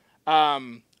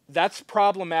 That's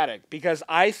problematic because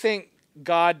I think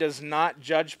God does not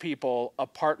judge people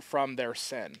apart from their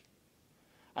sin.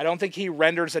 I don't think he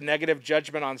renders a negative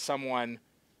judgment on someone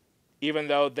even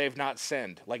though they've not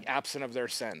sinned, like absent of their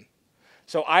sin.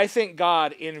 So I think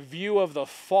God, in view of the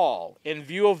fall, in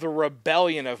view of the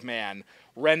rebellion of man,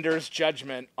 renders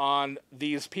judgment on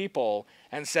these people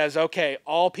and says, okay,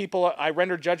 all people, I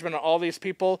render judgment on all these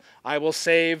people. I will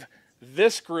save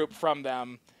this group from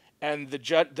them. And the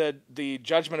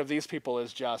judgment of these people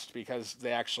is just because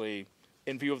they actually,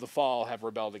 in view of the fall, have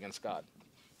rebelled against God.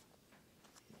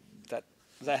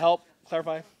 Does that help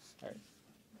clarify? All right.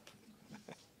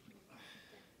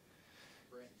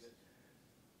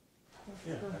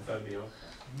 Yeah, I thought it'd be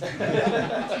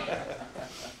okay.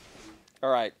 All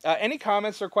right. Any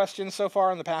comments or questions so far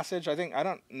on the passage? I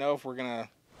don't know if we're gonna.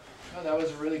 No, that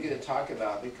was really good to talk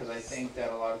about because I think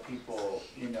that a lot of people,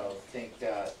 think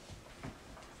that.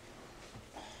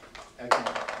 Again,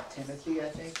 Timothy, I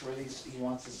think, where he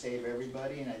wants to save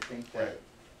everybody, and I think that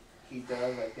he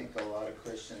does. I think a lot of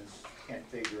Christians can't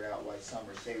figure out why some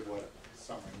are saved,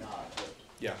 some are not. But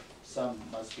Yeah. some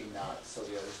must be not, so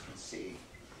the others can see.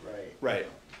 Right. Right.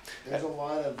 There's a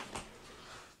lot of.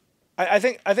 I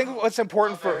think what's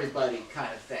important for everybody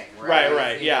kind of thing.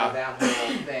 Right. Yeah. That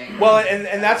whole thing. Well,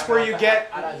 and that's where you get.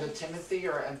 Out of Timothy,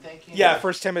 or I'm thinking. Yeah,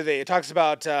 First Timothy. It talks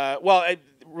about.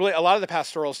 Really, a lot of the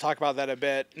pastorals talk about that a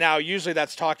bit. Now, usually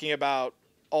that's talking about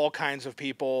all kinds of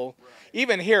people. Right.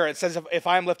 Even here, it says, if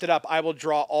I'm lifted up, I will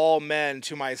draw all men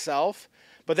to myself.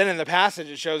 But then in the passage,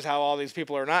 it shows how all these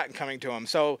people are not coming to him.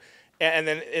 So, and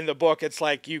then in the book, it's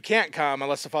like, you can't come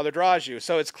unless the Father draws you.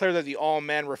 So it's clear that the all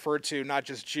men refer to not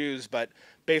just Jews, but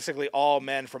basically all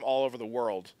men from all over the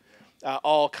world,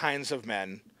 all kinds of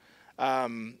men.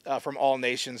 From all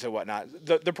nations and whatnot.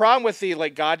 The problem with the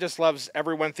God just loves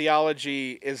everyone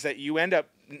theology is that you end up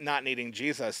not needing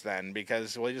Jesus then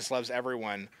because he just loves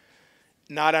everyone,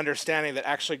 not understanding that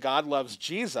actually God loves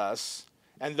Jesus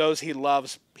and those he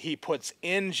loves he puts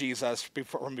in Jesus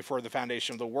before the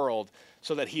foundation of the world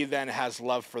so that he then has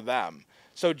love for them.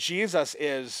 So Jesus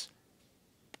is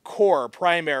core,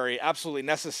 primary, absolutely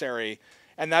necessary,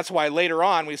 and that's why later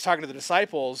on when he's talking to the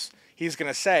disciples, he's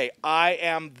going to say, I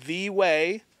am the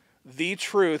way, the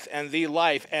truth, and the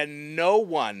life, and no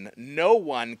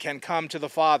one can come to the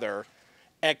Father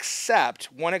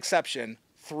except, one exception,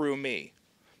 through me.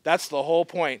 That's the whole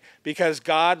point, because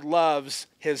God loves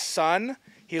his Son.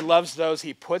 He loves those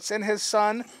he puts in his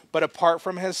Son, but apart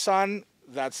from his Son,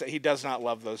 he does not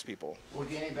love those people. Well,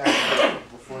 getting back to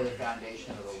before the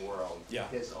foundation of the world,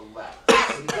 his elect.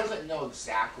 So he doesn't know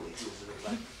exactly who his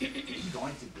elect is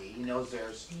going to be. He knows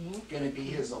there's going to be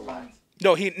his elect.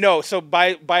 No. So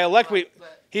by elect,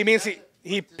 he means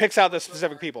he picks out the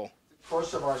specific people. The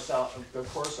course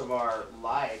of our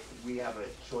life, we have a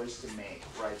choice to make,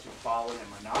 right? To follow him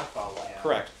or not follow him.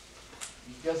 Correct.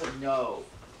 He doesn't know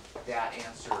that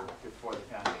answer before the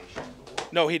foundation of the world.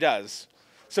 No, he does.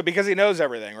 So because he knows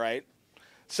everything, right?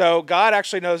 So God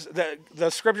actually knows, the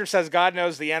scripture says God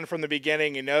knows the end from the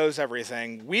beginning. He knows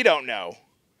everything. We don't know.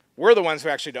 We're the ones who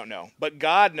actually don't know. But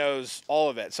God knows all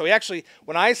of it. So he actually,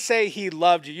 when I say he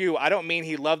loved you, I don't mean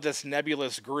he loved this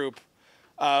nebulous group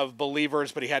of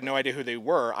believers, but he had no idea who they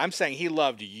were. I'm saying he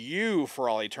loved you for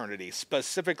all eternity,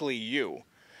 specifically you.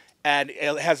 And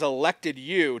has elected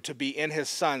you to be in his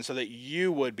Son so that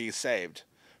you would be saved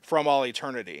from all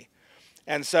eternity.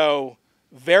 And so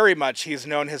very much he's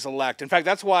known his elect. In fact,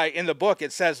 that's why in the book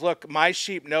it says, look, my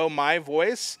sheep know my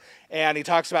voice. And he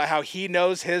talks about how he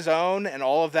knows his own and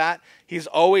all of that. He's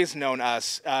always known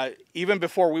us, even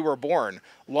before we were born.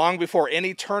 Long before in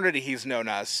eternity he's known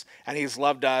us, and he's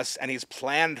loved us, and he's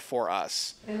planned for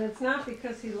us. And it's not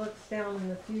because he looks down in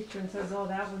the future and says, oh,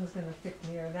 that one's going to pick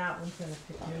me or that one's going to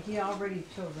pick me. He already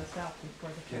chose us out before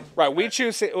the film. Right, we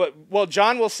choose, well,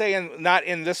 John will say, not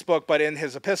in this book, but in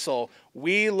his epistle,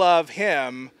 we love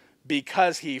him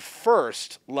because he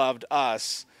first loved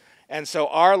us. And so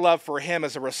our love for him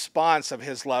is a response of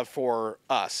his love for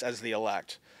us as the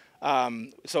elect.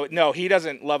 So no, he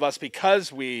doesn't love us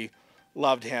because we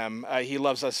loved him. He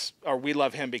loves us, or we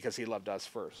love him because he loved us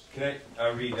first. Can I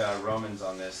read Romans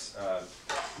on this,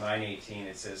 9:18?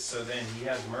 It says, so then he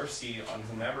has mercy on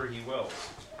whomever he wills,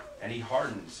 and he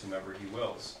hardens whomever he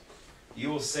wills.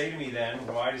 You will say to me then,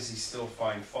 why does he still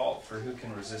find fault? For who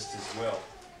can resist his will?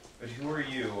 But who are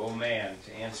you, O man,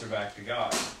 to answer back to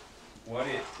God?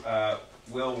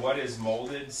 Will what is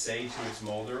molded say to its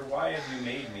molder, why have you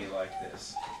made me like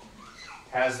this?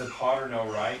 Has the potter no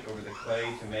right over the clay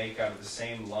to make out of the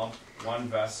same lump one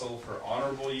vessel for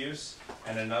honorable use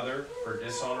and another for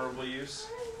dishonorable use?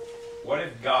 What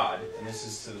if God, and this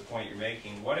is to the point you're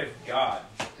making, what if God,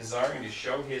 desiring to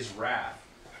show his wrath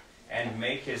and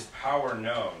make his power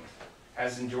known,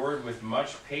 has endured with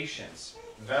much patience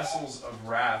vessels of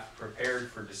wrath prepared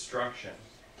for destruction,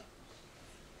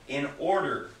 in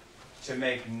order to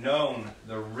make known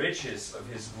the riches of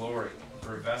his glory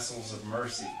for vessels of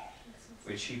mercy,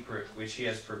 which he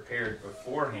has prepared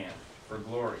beforehand for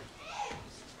glory.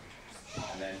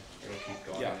 And then it'll keep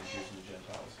going Yeah. and Jews and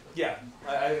Gentiles. Yeah,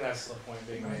 I think that's the point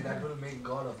being made. That will make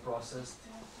God a processed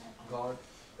God,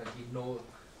 that he knows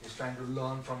is trying to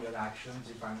learn from your actions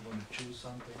if I'm going to choose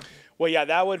something. Well, yeah,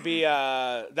 that would be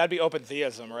that'd be open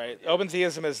theism, right? Open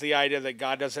theism is the idea that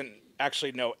God doesn't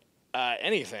actually know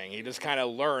anything. He just kind of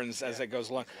learns as it goes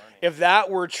along. If that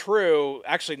were true,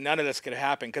 actually none of this could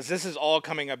happen, because this is all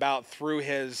coming about through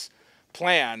his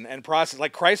plan and process.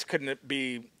 Like, Christ couldn't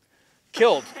be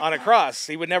killed on a cross.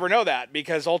 He would never know that,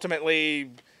 because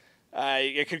ultimately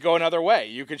it could go another way.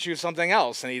 You could choose something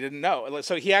else, and he didn't know.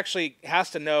 So he actually has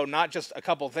to know not just a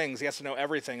couple things. He has to know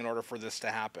everything in order for this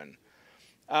to happen.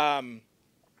 And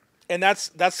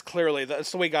that's clearly,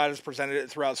 that's the way God has presented it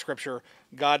throughout Scripture.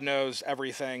 God knows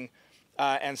everything,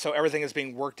 and so everything is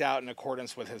being worked out in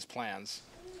accordance with his plans.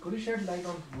 Could you shed light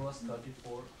on verse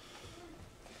 34?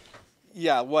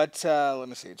 Yeah, what, let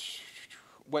me see.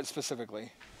 What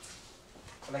specifically?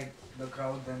 Like, the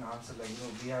crowd then answered, like,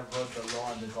 we have heard the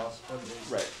law and the gospel is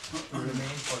Right. to remain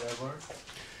forever.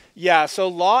 Yeah, so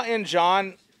law in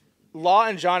John,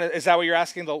 is that what you're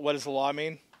asking? What does the law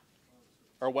mean?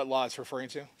 Or what law it's referring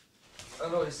to?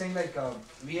 No, it's saying like,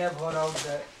 we have heard out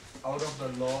of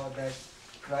the law that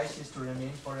Christ is to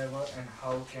remain forever, and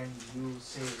how can you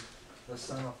say the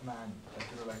Son of Man?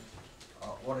 Like,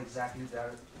 what exactly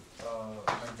their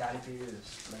mentality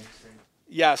is, like, say.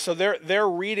 Yeah, so they're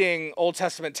reading Old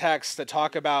Testament texts that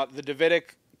talk about the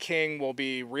Davidic king will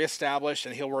be reestablished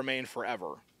and he'll remain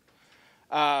forever.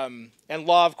 And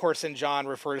law, of course, in John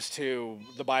refers to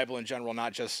the Bible in general,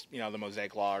 not just, the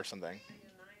Mosaic Law or something.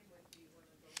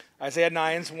 Isaiah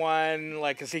 9's one,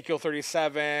 like Ezekiel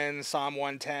 37, Psalm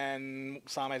 110,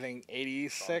 Psalm, I think,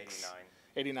 86? Psalm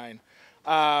 89.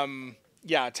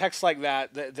 Yeah, texts like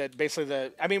that basically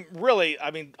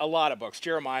a lot of books.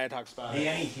 Jeremiah talks about The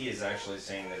it. NET is actually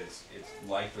saying that it's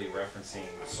likely referencing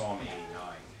Psalm 89.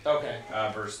 Okay.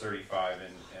 Verse 35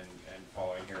 and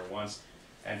following here once.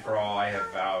 And for all I have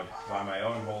vowed by my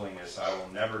own holiness, I will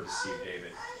never deceive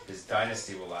David. His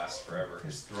dynasty will last forever.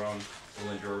 His throne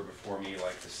will endure before me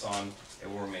like the sun. It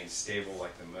will remain stable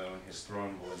like the moon. His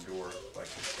throne will endure like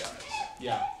the skies.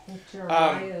 Yeah. And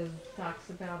Jeremiah talks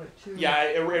about it too.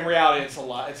 Yeah, in reality, it's a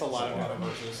lot of different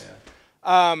verses.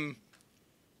 Yeah.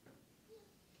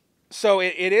 So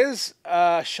it is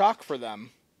a shock for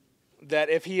them that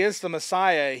if he is the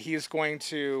Messiah, he's going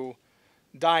to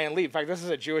die and leave. In fact, this is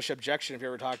a Jewish objection if you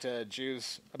ever talk to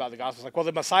Jews about the Gospels. Like, well,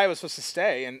 the Messiah was supposed to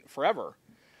stay and forever.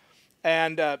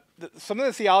 And some of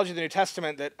the theology of the New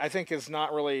Testament that I think is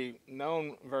not really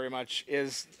known very much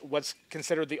is what's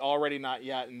considered the already not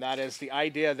yet, and that is the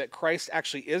idea that Christ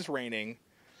actually is reigning,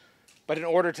 but in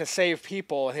order to save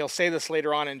people, and he'll say this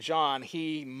later on in John,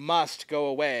 he must go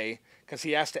away because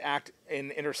he has to act in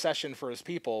intercession for his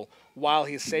people while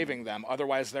he's saving them.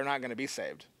 Otherwise, they're not going to be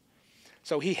saved.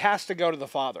 So he has to go to the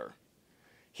Father.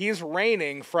 He's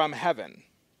reigning from heaven.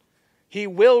 He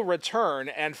will return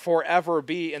and forever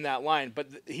be in that line, but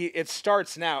it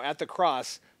starts now at the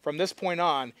cross. From this point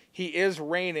on, he is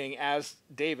reigning as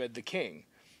David the king.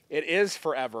 It is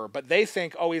forever, but they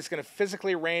think, he's going to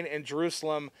physically reign in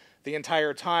Jerusalem the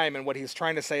entire time, and what he's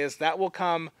trying to say is that will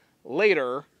come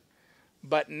later,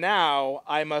 but now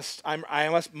I must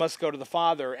go to the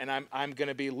Father, and I'm going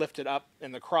to be lifted up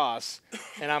in the cross,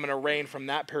 and I'm going to reign from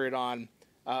that period on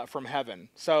from heaven.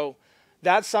 So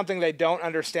that's something they don't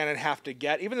understand and have to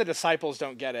get. Even the disciples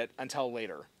don't get it until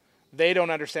later. They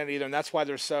don't understand it either, and that's why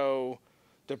they're so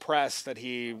depressed that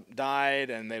he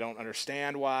died, and they don't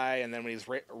understand why. And then when he's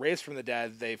raised from the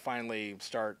dead, they finally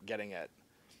start getting it.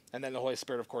 And then the Holy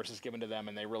Spirit, of course, is given to them,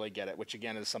 and they really get it, which,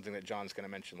 again, is something that John's going to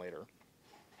mention later.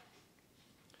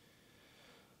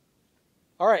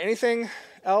 All right, anything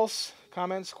else?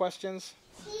 Comments, questions?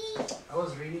 I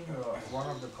was reading one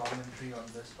of the commentary on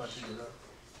this particular,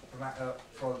 not a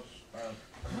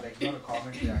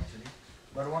commentary actually,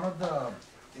 but one of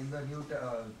in the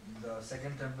the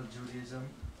Second Temple Judaism,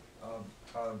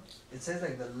 it says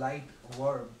like the light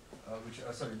verb,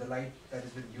 the light that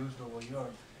has been used over here,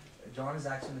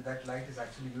 that light is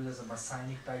actually used as a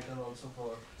messianic title also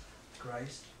for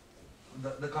Christ,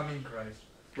 the coming Christ.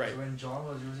 Right. So when John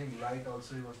was using light,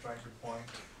 also he was trying to point.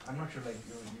 I'm not sure, like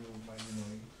you might be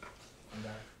knowing on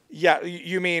that. Yeah,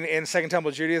 you mean in Second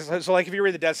Temple Judaism? So, like, if you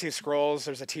read the Dead Sea Scrolls,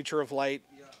 there's a teacher of light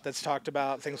that's talked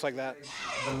about, things like that.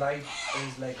 The light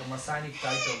is like a messianic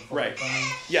title for Right. coming.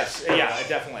 Yes, yeah,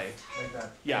 definitely. Like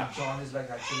that. Yeah. And John is like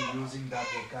actually using that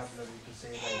vocabulary to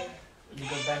say like,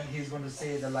 because then he's going to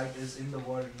say the light is in the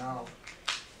world now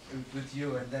with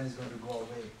you, and then it's going to go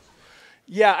away.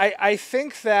 Yeah, I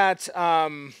think that,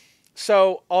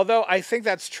 so although I think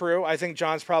that's true, I think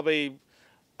John's probably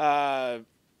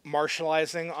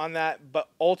martializing on that, but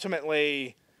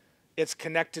ultimately it's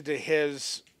connected to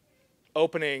his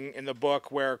opening in the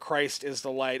book where Christ is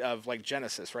the light of, like,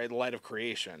 Genesis, right? The light of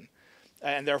creation,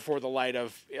 and therefore the light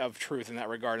of truth in that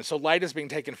regard. And so light is being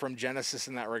taken from Genesis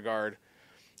in that regard.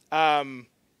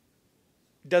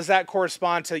 Does that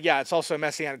correspond to, yeah, it's also a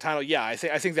messianic title? Yeah, I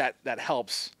think that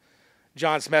helps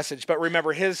John's message. But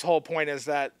remember, his whole point is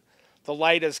that the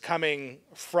light is coming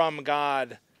from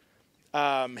God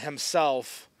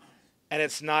himself, and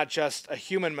it's not just a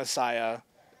human Messiah,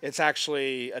 it's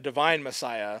actually a divine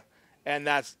Messiah. And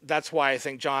that's why I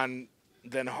think John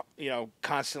then,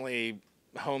 constantly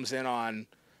homes in on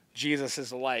Jesus as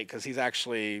the light, because he's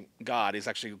actually God. He's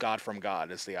actually God from God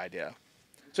is the idea.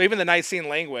 So even the Nicene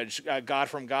language, God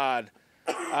from God,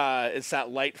 it's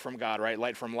that light from God, right?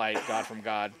 Light from light, God from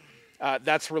God.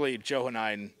 That's really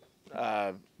Johannine,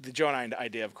 the Johannine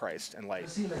idea of Christ and light. You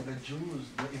see, like the Jews,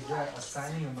 if they're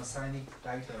assigning a messianic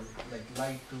title, like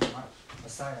light to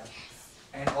Messiah,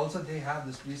 and also they have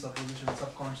this presupposition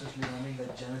subconsciously running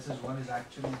that Genesis 1 is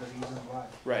actually the reason why.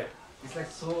 Right. It's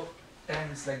like so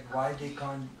tense, like why they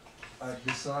can't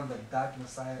discern that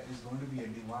Messiah is going to be a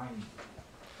divine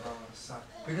son.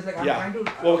 Because like I'm trying to...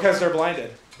 well, because they're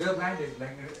blinded. They're blinded,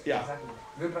 like yeah.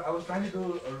 Exactly. I was trying to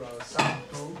do Psalm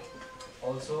 2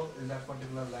 also in that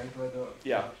particular light where the...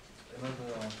 Yeah.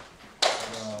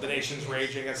 The nations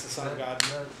rage against the Son of God.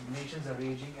 The nations are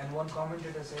raging, and one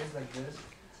commentator says like this,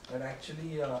 that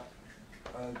actually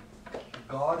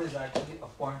God is actually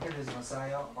appointed his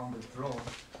Messiah on the throne,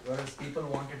 whereas people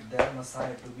wanted their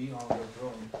Messiah to be on the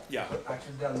throne. Yeah. But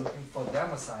actually they are looking for their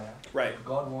Messiah. Right.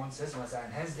 God wants his Messiah,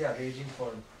 and hence they are raging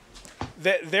for...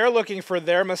 They're looking for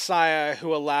their Messiah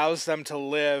who allows them to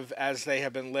live as they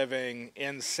have been living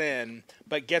in sin,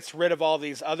 but gets rid of all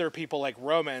these other people like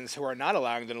Romans who are not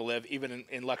allowing them to live even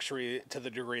in luxury to the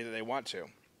degree that they want to.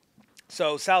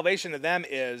 So salvation to them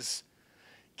is...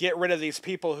 get rid of these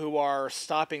people who are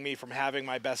stopping me from having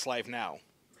my best life now.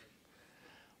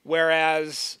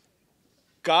 Whereas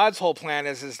God's whole plan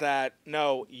is that,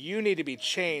 no, you need to be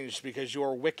changed because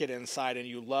you're wicked inside and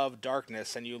you love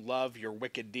darkness and you love your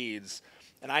wicked deeds,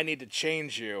 and I need to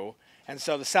change you. And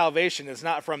so the salvation is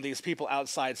not from these people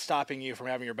outside stopping you from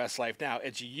having your best life now.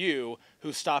 It's you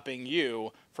who's stopping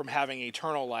you from having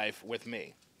eternal life with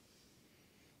me.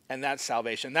 And that's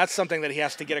salvation. That's something that he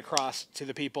has to get across to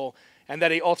the people, and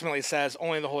that he ultimately says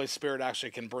only the Holy Spirit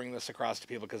actually can bring this across to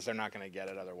people because they're not going to get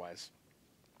it otherwise.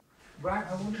 Bryan,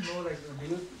 I want to know, like, do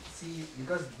you see,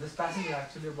 because this passage is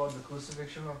actually about the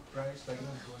crucifixion of Christ, like,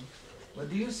 going, but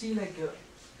do you see, I'm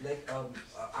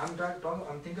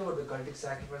thinking about the cultic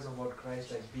sacrifice about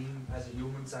Christ, like, being as a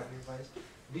human sacrifice.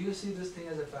 Do you see this thing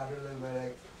as a parallel where,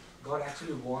 like, God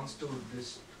actually wants to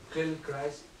kill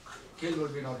Christ? Kill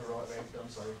would be not the right term,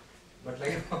 sorry. But,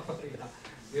 like,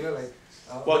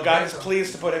 well, God is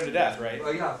pleased to put him to death, right?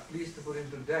 Yeah, pleased to put him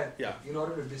to death. Yeah. In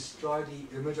order to destroy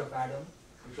the image of Adam,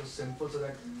 which was sinful, so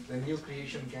that the new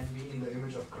creation can be in the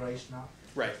image of Christ now.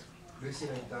 Right. Do you see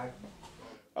like that?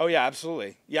 Oh yeah,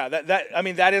 absolutely. Yeah,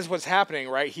 that is what's happening,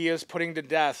 right? He is putting to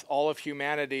death all of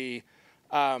humanity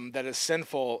that is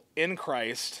sinful in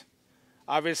Christ.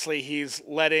 Obviously, he's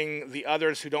letting the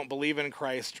others who don't believe in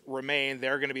Christ remain.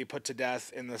 They're going to be put to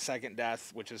death in the second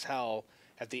death, which is hell,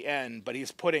 at the end. But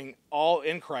he's putting all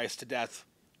in Christ to death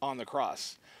on the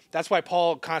cross. That's why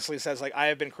Paul constantly says, like, I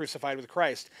have been crucified with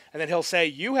Christ. And then he'll say,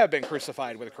 you have been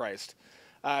crucified with Christ.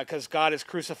 Because God is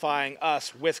crucifying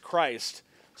us with Christ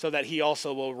so that he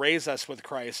also will raise us with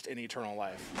Christ in eternal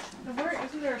life.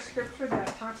 Isn't there a scripture that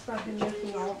talks about him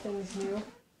making all things new?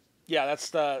 Yeah, that's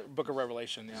the book of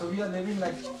Revelation. Yeah. So we are living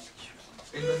like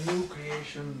in the new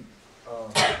creation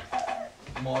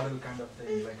model kind of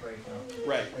thing, like right now.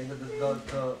 Right. Like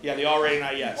the already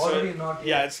not yet. Already not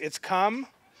yet. Yeah, it's come,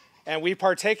 and we've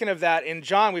partaken of that. In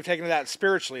John, we've taken that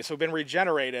spiritually, so we've been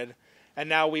regenerated, and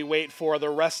now we wait for the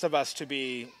rest of us to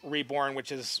be reborn,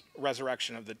 which is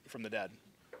resurrection from the dead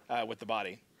with the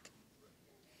body.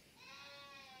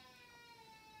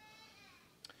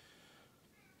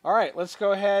 All right, let's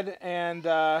go ahead and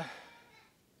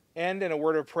end in a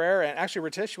word of prayer. And actually,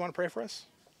 Ratish, you want to pray for us?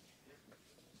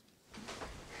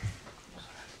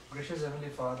 Gracious Heavenly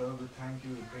Father, we thank you,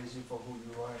 we praise you for who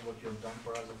you are and what you have done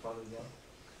for us, O Father God.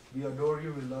 We adore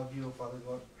you, we love you, O Father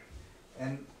God.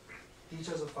 And teach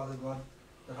us, O Father God,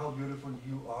 that how beautiful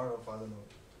you are, O Father Lord.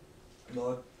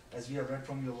 Lord, as we have read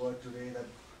from your word today, that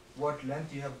what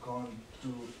length you have gone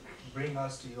to bring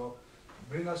us to you,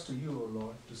 O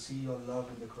Lord, to see your love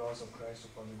in the cross of Christ, O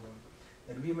Father God.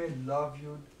 That we may love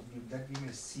you, that we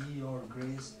may see your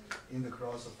grace in the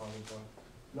cross, O Father God.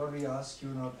 Lord, we ask you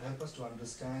now to help us to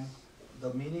understand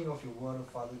the meaning of your word, O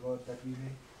Father God, that we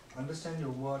may understand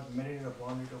your word, meditate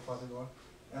upon it, O Father God.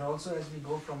 And also as we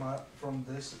go from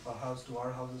this house to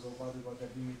our houses, O Father God,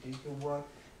 that we may take your word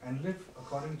and live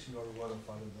according to your word, O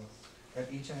Father God.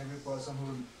 That each and every person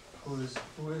who is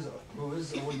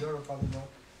over here, O Father God,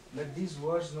 let these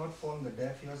words not fall on the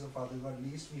deaf ears, O Father God. At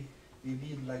least we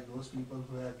be like those people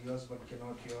who have ears but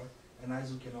cannot hear, and eyes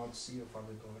who cannot see, O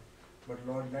Father God. But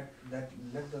Lord, let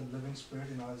the living spirit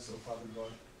in us, O Father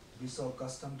God, be so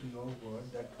accustomed to your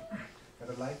word that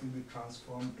a life will be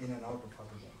transformed in and out, O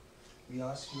Father God. We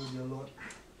ask you, dear Lord,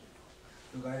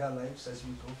 to guide our lives as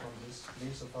we go from this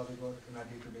place, O Father God, in our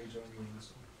day-to-day journey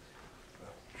also.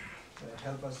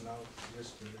 Help us now, dear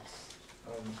Spirit.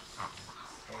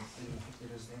 In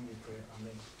His name we pray.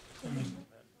 Amen.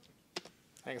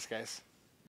 Thanks, guys.